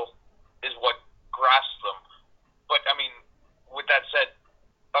instrumental is what grasps them. But I mean, with that said,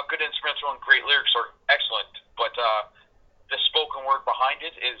 a good instrumental and great lyrics are excellent, but the spoken word behind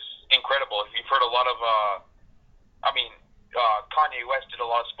it is incredible. If you've heard a lot of, Kanye West did a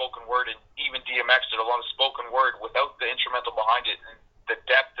lot of spoken word, and even DMX did a lot of spoken word without the instrumental behind it. And the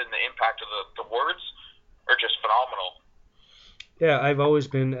depth and the impact of the words are just phenomenal. Yeah, I've always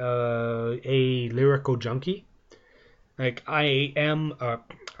been a lyrical junkie. Like I am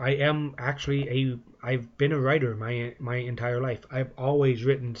actually I've been a writer my entire life. I've always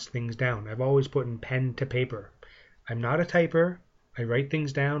written things down. I've always put in pen to paper. I'm not a typer. I write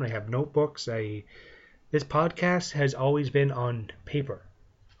things down. I have notebooks. This podcast has always been on paper.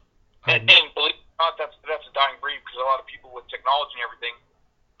 And believe it or not, that's a dying breed, because a lot of people with technology and everything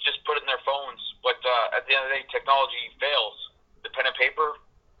just put it in their phones. But at the end of the day, technology fails. The pen and paper,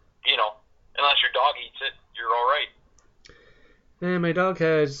 unless your dog eats it, you're all right. And my dog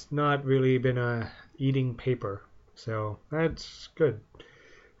has not really been eating paper, so that's good.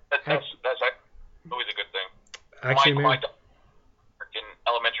 That's always a good thing. Actually, my dog worked in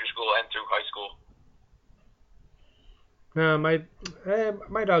elementary school and through high school. No,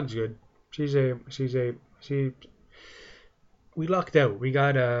 my dog's good. We lucked out. We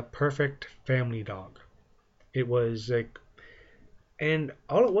got a perfect family dog. It was like, and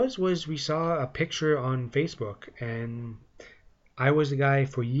all it was we saw a picture on Facebook, and I was the guy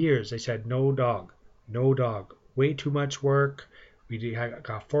for years. I said, no dog, way too much work. We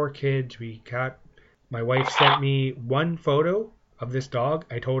got 4 kids. My wife sent me one photo of this dog.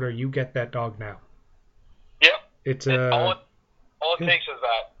 I told her, you get that dog now. Yep. It's all it takes is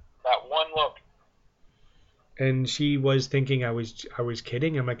that one look. And she was thinking I was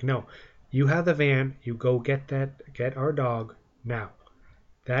kidding. I'm like, no, you have the van. You go get our dog now.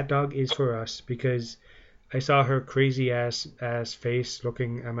 That dog is for us, because I saw her crazy ass face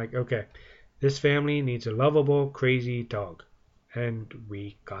looking. I'm like, okay, this family needs a lovable, crazy dog, and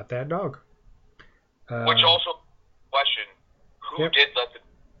we got that dog. Which also question, who Yep. did let the...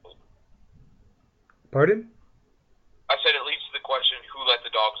 Pardon? I said it leads to the question, who let the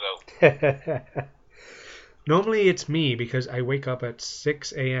dogs out? Normally it's me, because I wake up at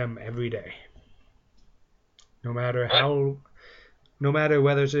 6 a.m. every day. No matter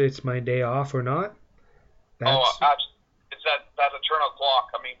whether it's my day off or not. It's that eternal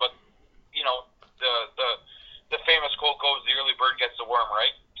clock. I mean, but the famous quote goes, "The early bird gets the worm,"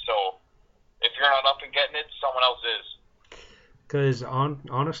 right? So if you're not up and getting it, someone else is. Because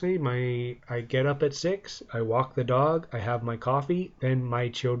honestly, I get up at 6, I walk the dog, I have my coffee, then my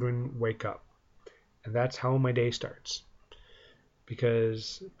children wake up. And that's how my day starts.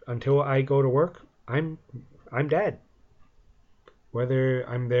 Because until I go to work, I'm dead. Whether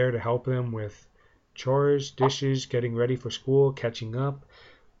I'm there to help them with chores, dishes, getting ready for school, catching up.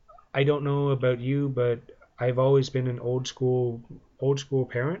 I don't know about you, but I've always been an old school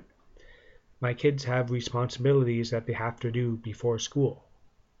parent. My kids have responsibilities that they have to do before school.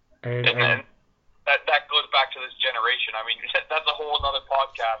 And that goes back to this generation. I mean, that's a whole other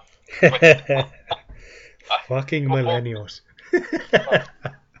podcast. Fucking millennials. I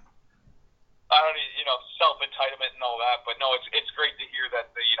don't need, self-entitlement and all that, but no, it's great to hear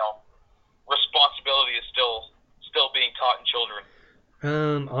that the, responsibility is still being taught in children.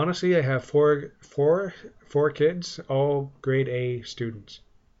 Honestly, I have four kids, all grade A students.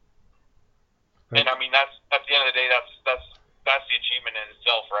 And I mean, that's at the end of the day, that's the achievement in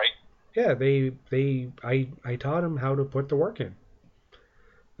itself, right? Yeah, I taught them how to put the work in.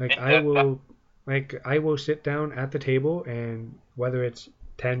 I will sit down at the table, and whether it's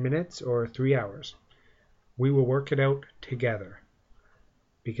 10 minutes or 3 hours, we will work it out together.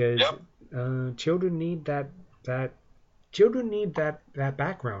 Because children need that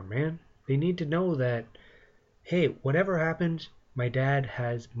background, man. They need to know that, hey, whatever happens, my dad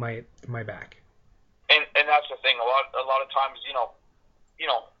has my back. And that's the thing. A lot of times,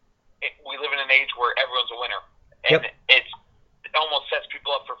 we live in an age where everyone's a winner, and it almost sets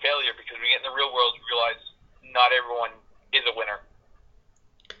people up for failure, because we get in the real world and realize not everyone is a winner.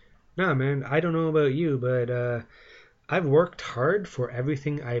 No, man, I don't know about you, but I've worked hard for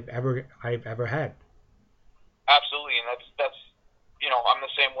everything I've ever had. Absolutely, and that's I'm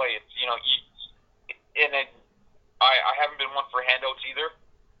the same way. It's I haven't been one for handouts either.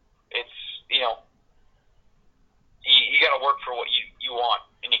 It's you got to work for what you want,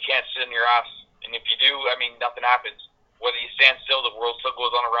 and you can't sit in your ass. And if you do, I mean, nothing happens. Whether you stand still, the world still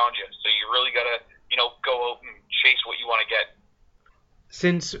goes on around you. So you really got to go out and chase what you want to get.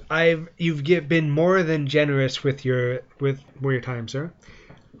 Since you've been more than generous with your time, sir,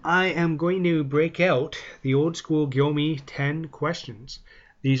 I am going to break out the old school Gilmy 10 questions.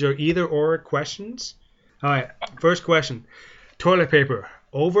 These are either or questions. All right, first question: toilet paper,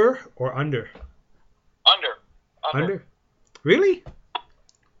 over or under? Under. Really?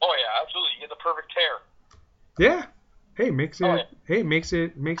 Oh yeah, absolutely. You get the perfect tear. Yeah. Hey, makes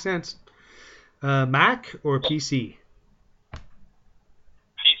sense. Mac or PC? PC.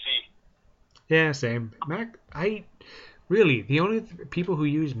 Yeah, same. Mac. The only people who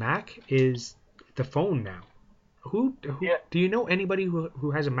use Mac is the phone now. Who Yeah. do you know anybody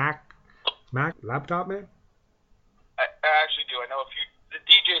who has a Mac laptop, man? I actually do. I know a few. The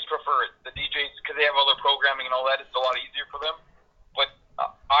DJs prefer it. The DJs, because they have all their programming and all that, it's a lot easier for them. But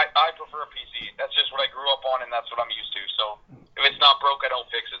I prefer a PC. That's just what I grew up on, and that's what I'm used to. So if it's not broke, I don't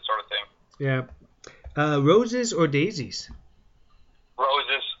fix it, sort of thing. Yeah. Roses or daisies?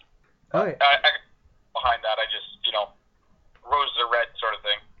 Roses. Oh yeah. Behind that, I just, roses are red, sort of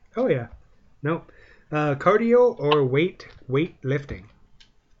thing. Oh yeah. No. Cardio or weightlifting?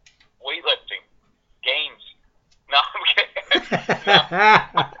 Weightlifting. Games. No, I'm kidding.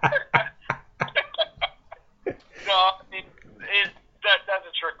 No, I mean, that's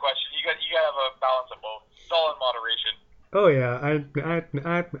a trick question. You got to have a balance of both. It's all in moderation. Oh yeah,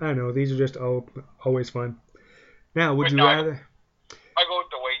 I know. These are just always fun. Now, would you rather? I go with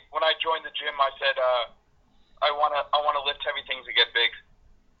the weight. When I joined the gym, I said I wanna lift heavy things and get big.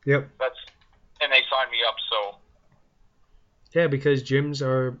 Yep. And they signed me up. So. Yeah, because gyms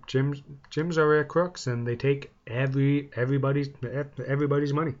are crooks and they take everybody's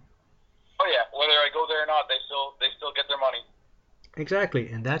money. Oh yeah, whether I go there or not, they still get their money.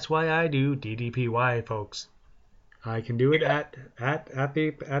 Exactly, and that's why I do DDPY, folks. I can do it at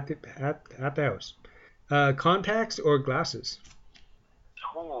the house. Contacts or glasses?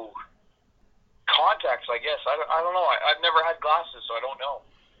 Ooh, contacts, I guess. I don't know. I've never had glasses, so I don't know.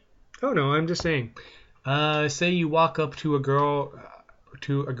 Oh no, I'm just saying. Say you walk up to a girl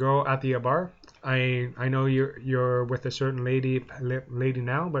at the bar. I know you're with a certain lady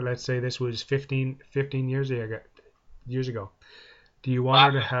now, but let's say this was 15 years ago. Do you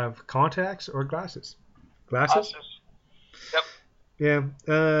want her to have contacts or glasses? Glasses? Yep.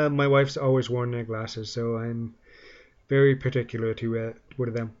 Yeah. My wife's always worn their glasses, so I'm very particular to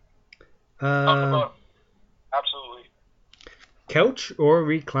with them. Absolutely. Couch or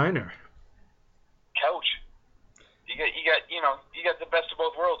recliner? Couch. You got the best of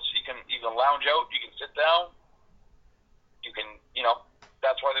both worlds. You can lounge out, you can sit down, you can,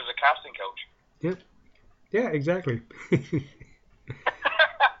 that's why there's a casting couch. Yep. Yeah, exactly.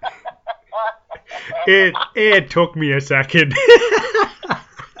 It took me a second. For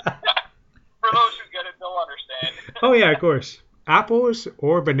those who get it, they'll understand. Oh yeah, of course. Apples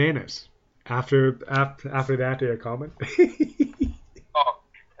or bananas? After that comment. Oh,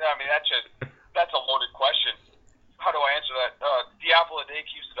 I mean that's a loaded question. How do I answer that? The apple a day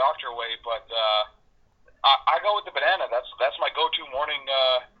keeps the doctor away, but I go with the banana. That's my go-to morning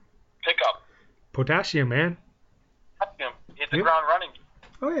pickup. Potassium, man. Hit the ground running.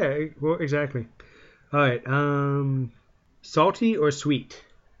 Oh yeah, well exactly. All right. Salty or sweet?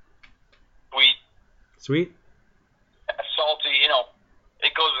 Sweet. Sweet. Salty,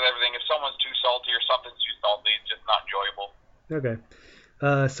 it goes with everything. If someone's too salty or something's too salty, it's just not enjoyable. Okay.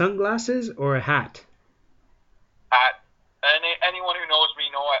 Sunglasses or a hat? Hat. Anyone who knows me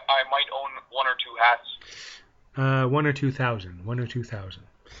know I might own one or two hats. 1 or 2,000. 1 or 2,000.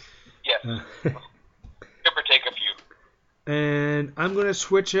 Yes. Give or take a few. And I'm going to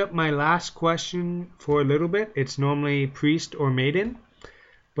switch up my last question for a little bit. It's normally priest or maiden.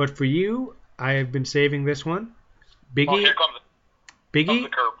 But for you, I have been saving this one. Biggie, here comes the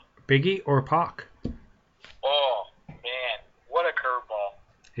curve. Biggie or Pac? Oh, man. What a curveball.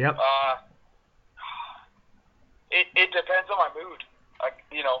 Yep. It depends on my mood.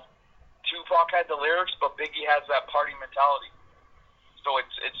 Tupac had the lyrics, but Biggie has that party mentality. So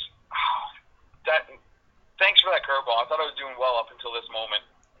it's that. Thanks for that curveball. I thought I was doing well up until this moment.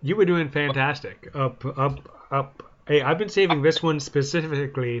 You were doing fantastic. Up. Hey, I've been saving this one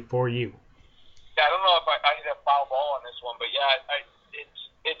specifically for you. Yeah, I don't know if I hit a foul ball on this one, but yeah,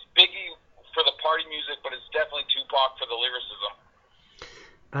 it's Biggie for the party music, but it's definitely Tupac for the lyricism.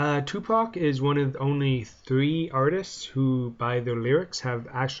 Tupac is one of only 3 artists who, by their lyrics, have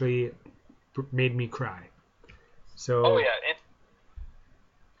actually made me cry. So. Oh yeah, and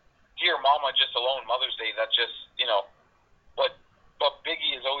Dear Mama, just alone, Mother's Day. That's just but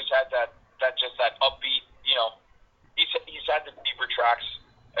Biggie has always had that upbeat. He's had the deeper tracks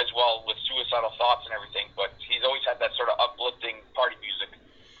as well with Suicidal Thoughts and everything, but he's always had that sort of uplifting party music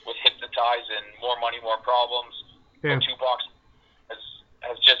with Hypnotize and More Money, More Problems. Yeah. But Tupac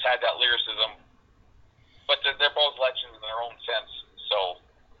has just had that lyricism, but they're both legends in their own sense. So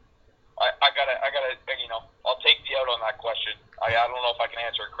I gotta I'll take the out on that question. I don't know if I can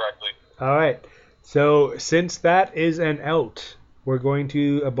answer it correctly. All right. So since that is an out, we're going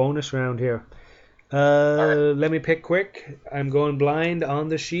to a bonus round here. Let me pick quick. I'm going blind on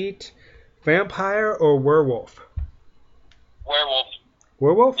the sheet. Vampire or werewolf? Werewolf.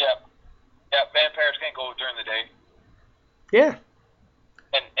 Werewolf? Yeah. Yeah, vampires can't go during the day. Yeah.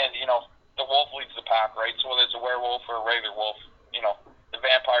 And you know, the wolf leads the pack, right? So whether it's a werewolf or a regular wolf, you know, the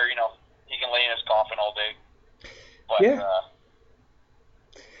vampire, you know, he can lay in his coffin all day. But, Yeah.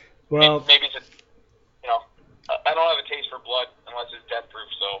 Well, maybe it's a, you know, I don't have a taste for blood unless it's death proof,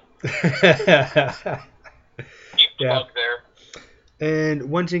 so keep the Yeah. bug there. and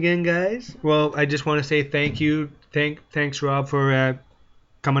once again, guys, well, I just want to say thank you. Thanks, Rob, for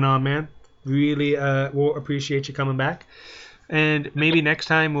coming on, man. Really, we'll appreciate you coming back. And maybe next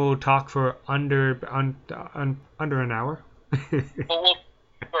time we'll talk for under an hour. But we'll do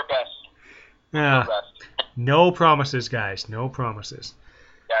our best. Yeah. Our best. No promises, guys. No promises.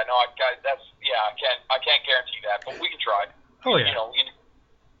 Yeah, no, I can't guarantee that, but we can try. Oh yeah. You know, we can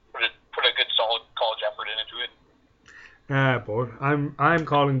put a good solid college effort into it. Boy, I'm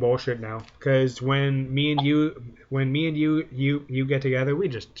calling bullshit now. Cause when me and you get together, we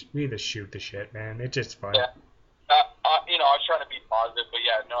just shoot the shit, man. It's just fun. Yeah. You know, I was trying to be positive, but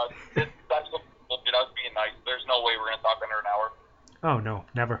yeah, no, that's what I was being nice. There's no way we're gonna talk under an hour. Oh no,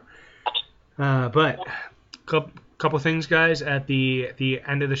 never. But couple things, guys, at the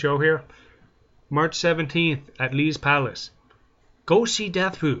end of the show here. March 17th at Lee's Palace. Go see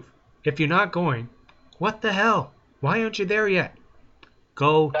Death Proof. If you're not going, what the hell? Why aren't you there yet?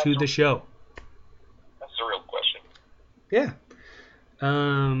 Go to the show. That's the real question. Yeah.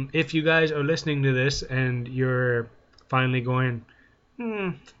 If you guys are listening to this and you're finally going,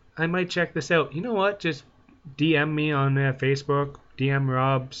 I might check this out. You know what? Just DM me on Facebook, DM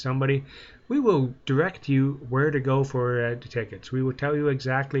Rob, somebody. We will direct you where to go for the tickets. We will tell you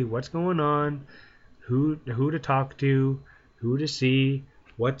exactly what's going on, who to talk to, who to see,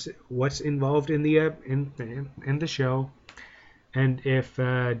 what's involved in the in the show, and if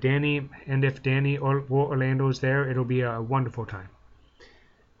Danny or Orlando is there, it'll be a wonderful time.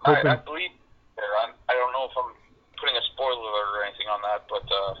 I believe there. I don't know if I'm putting a spoiler alert or anything on that, but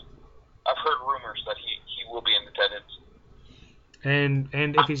I've heard rumors that he will be in attendance. And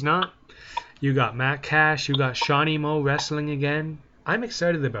if he's not, you got Matt Cash, you got Shawnee Mo wrestling again. I'm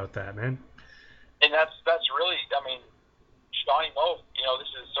excited about that, man. And that's really, I mean, Shawnee Mo, you know,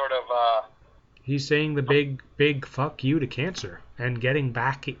 this is sort of he's saying the big fuck you to cancer and getting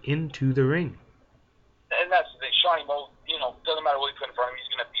back into the ring. And that's the Shawnee Mo, you know, doesn't matter what you put in front of him, he's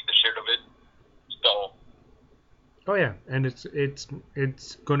gonna beat the shit of it. So oh yeah, and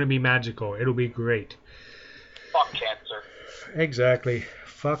it's gonna be magical. It'll be great. Fuck cancer. Exactly.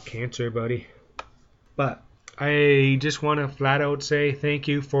 Fuck cancer, buddy. But I just want to flat out say thank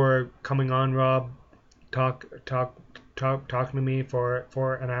you for coming on, Rob. Talking to me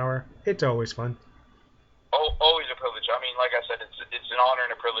for an hour. It's always fun. Oh, always a privilege. I mean, like I said, it's an honor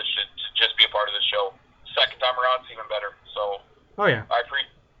and a privilege to just be a part of the show. Second time around, it's even better. So oh yeah. I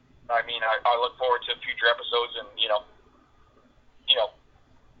look forward to future episodes and you know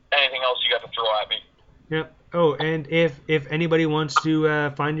anything else you got to throw at me. Yeah. Oh, and if anybody wants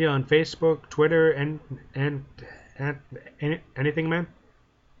to find you on Facebook, Twitter, and anything, man.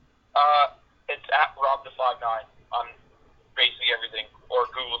 It's at Rob the59 on basically everything, or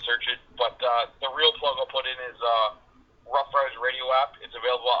Google search it. But the real plug I'll put in is Rough Riders Radio app. It's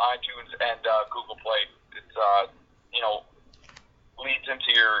available on iTunes and Google Play. It's leads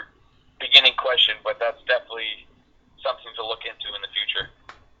into your beginning question, but that's definitely something to look into in the future.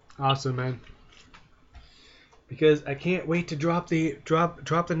 Awesome, man. Because I can't wait to drop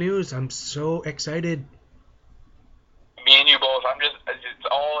the news. I'm so excited. Me and you both. It's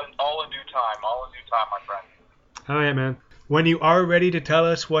all in due time. All in due time, my friend. Oh yeah, man. When you are ready to tell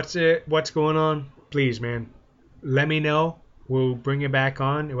us what's going on, please, man, let me know. We'll bring you back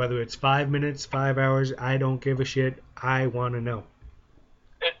on. Whether it's 5 minutes, 5 hours, I don't give a shit. I want to know.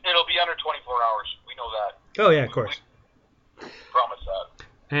 It'll be under 24 hours. We know that. Oh yeah, of course. We promise that.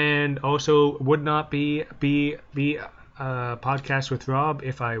 And also would not be a podcast with Rob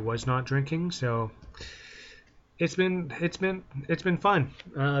if I was not drinking. So it's been fun.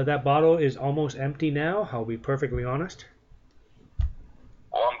 That bottle is almost empty now. I'll be perfectly honest.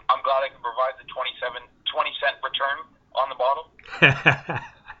 Well, I'm glad I can provide the 20-cent return on the bottle.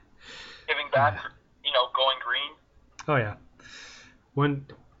 Giving back, going green. Oh yeah.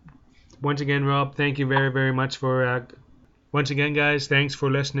 Once again, Rob, thank you very, very much for. Once again, guys, thanks for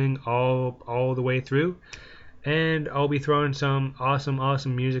listening all the way through, and I'll be throwing some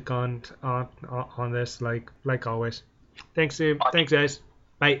awesome music on this like always. Thanks, guys.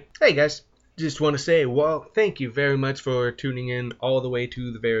 Bye. Hey, guys. Just want to say, well, thank you very much for tuning in all the way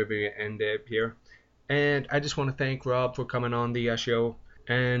to the very, very end here. And I just want to thank Rob for coming on the show.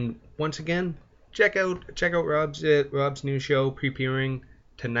 And once again, check out Rob's new show premiering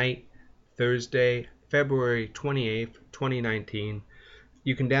tonight, Thursday, February 28th, 2019.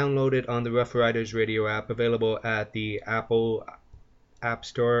 You can download it on the Rough Riders Radio app, available at the Apple App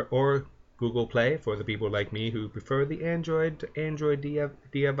Store or Google Play for the people like me who prefer the Android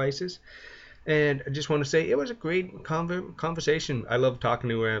devices. And I just want to say it was a great conversation. I love talking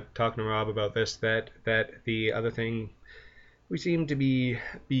to Rob about this. That the other thing, we seem to be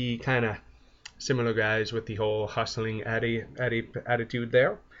kind of similar guys with the whole hustling attitude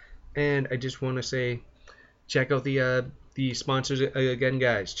there. And I just want to say, check out the sponsors again,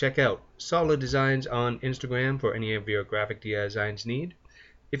 guys. Check out Solid Designs on Instagram for any of your graphic designs need.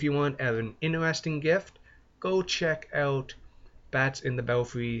 If you want an interesting gift, go check out Bats in the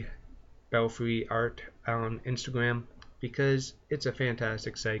Belfry Art on Instagram, because it's a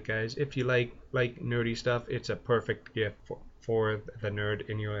fantastic site, guys. If you like nerdy stuff, it's a perfect gift for the nerd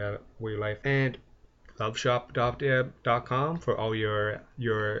in your life. And loveshop.com for all your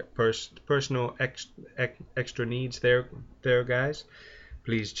personal extra needs there, guys.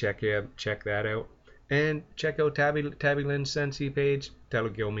 Please check that out. And check out Tabby Lynn's Sensi page. Tell her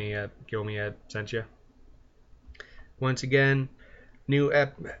Gilmy sent you. Once again, new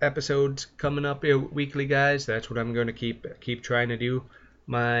episodes coming up here weekly, guys. That's what I'm going to keep trying to do.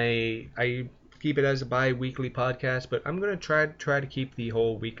 I keep it as a bi-weekly podcast, but I'm going to try to keep the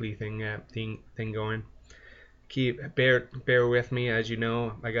whole weekly thing going. Bear with me. As you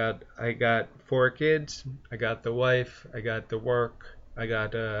know, I got 4 kids. I got the wife. I got the work. I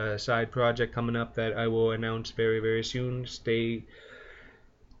got a side project coming up that I will announce very, very soon.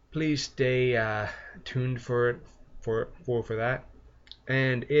 Please stay tuned for that.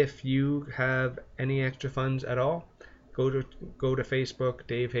 And if you have any extra funds at all, go to Facebook,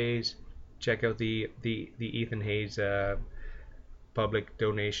 Dave Hayes. Check out the Ethan Hayes public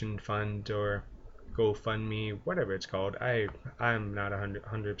donation fund, or GoFundMe, whatever it's called. I'm not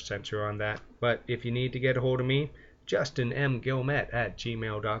 100% sure on that. But if you need to get a hold of me,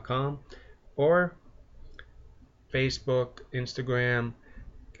 justinmgilmet@gmail.com, or Facebook, Instagram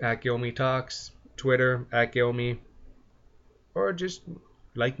at Gilmy Talks, Twitter at Gilmy, or just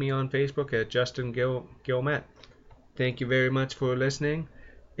like me on Facebook at Justin Gilmet. Thank you very much for listening.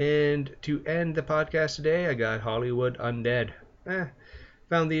 And to end the podcast today, I got Hollywood Undead.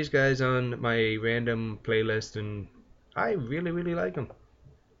 Found these guys on my random playlist, and I really, really like them.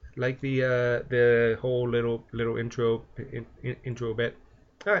 Like the whole little intro bit.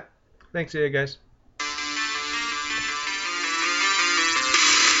 All right, thanks, guys.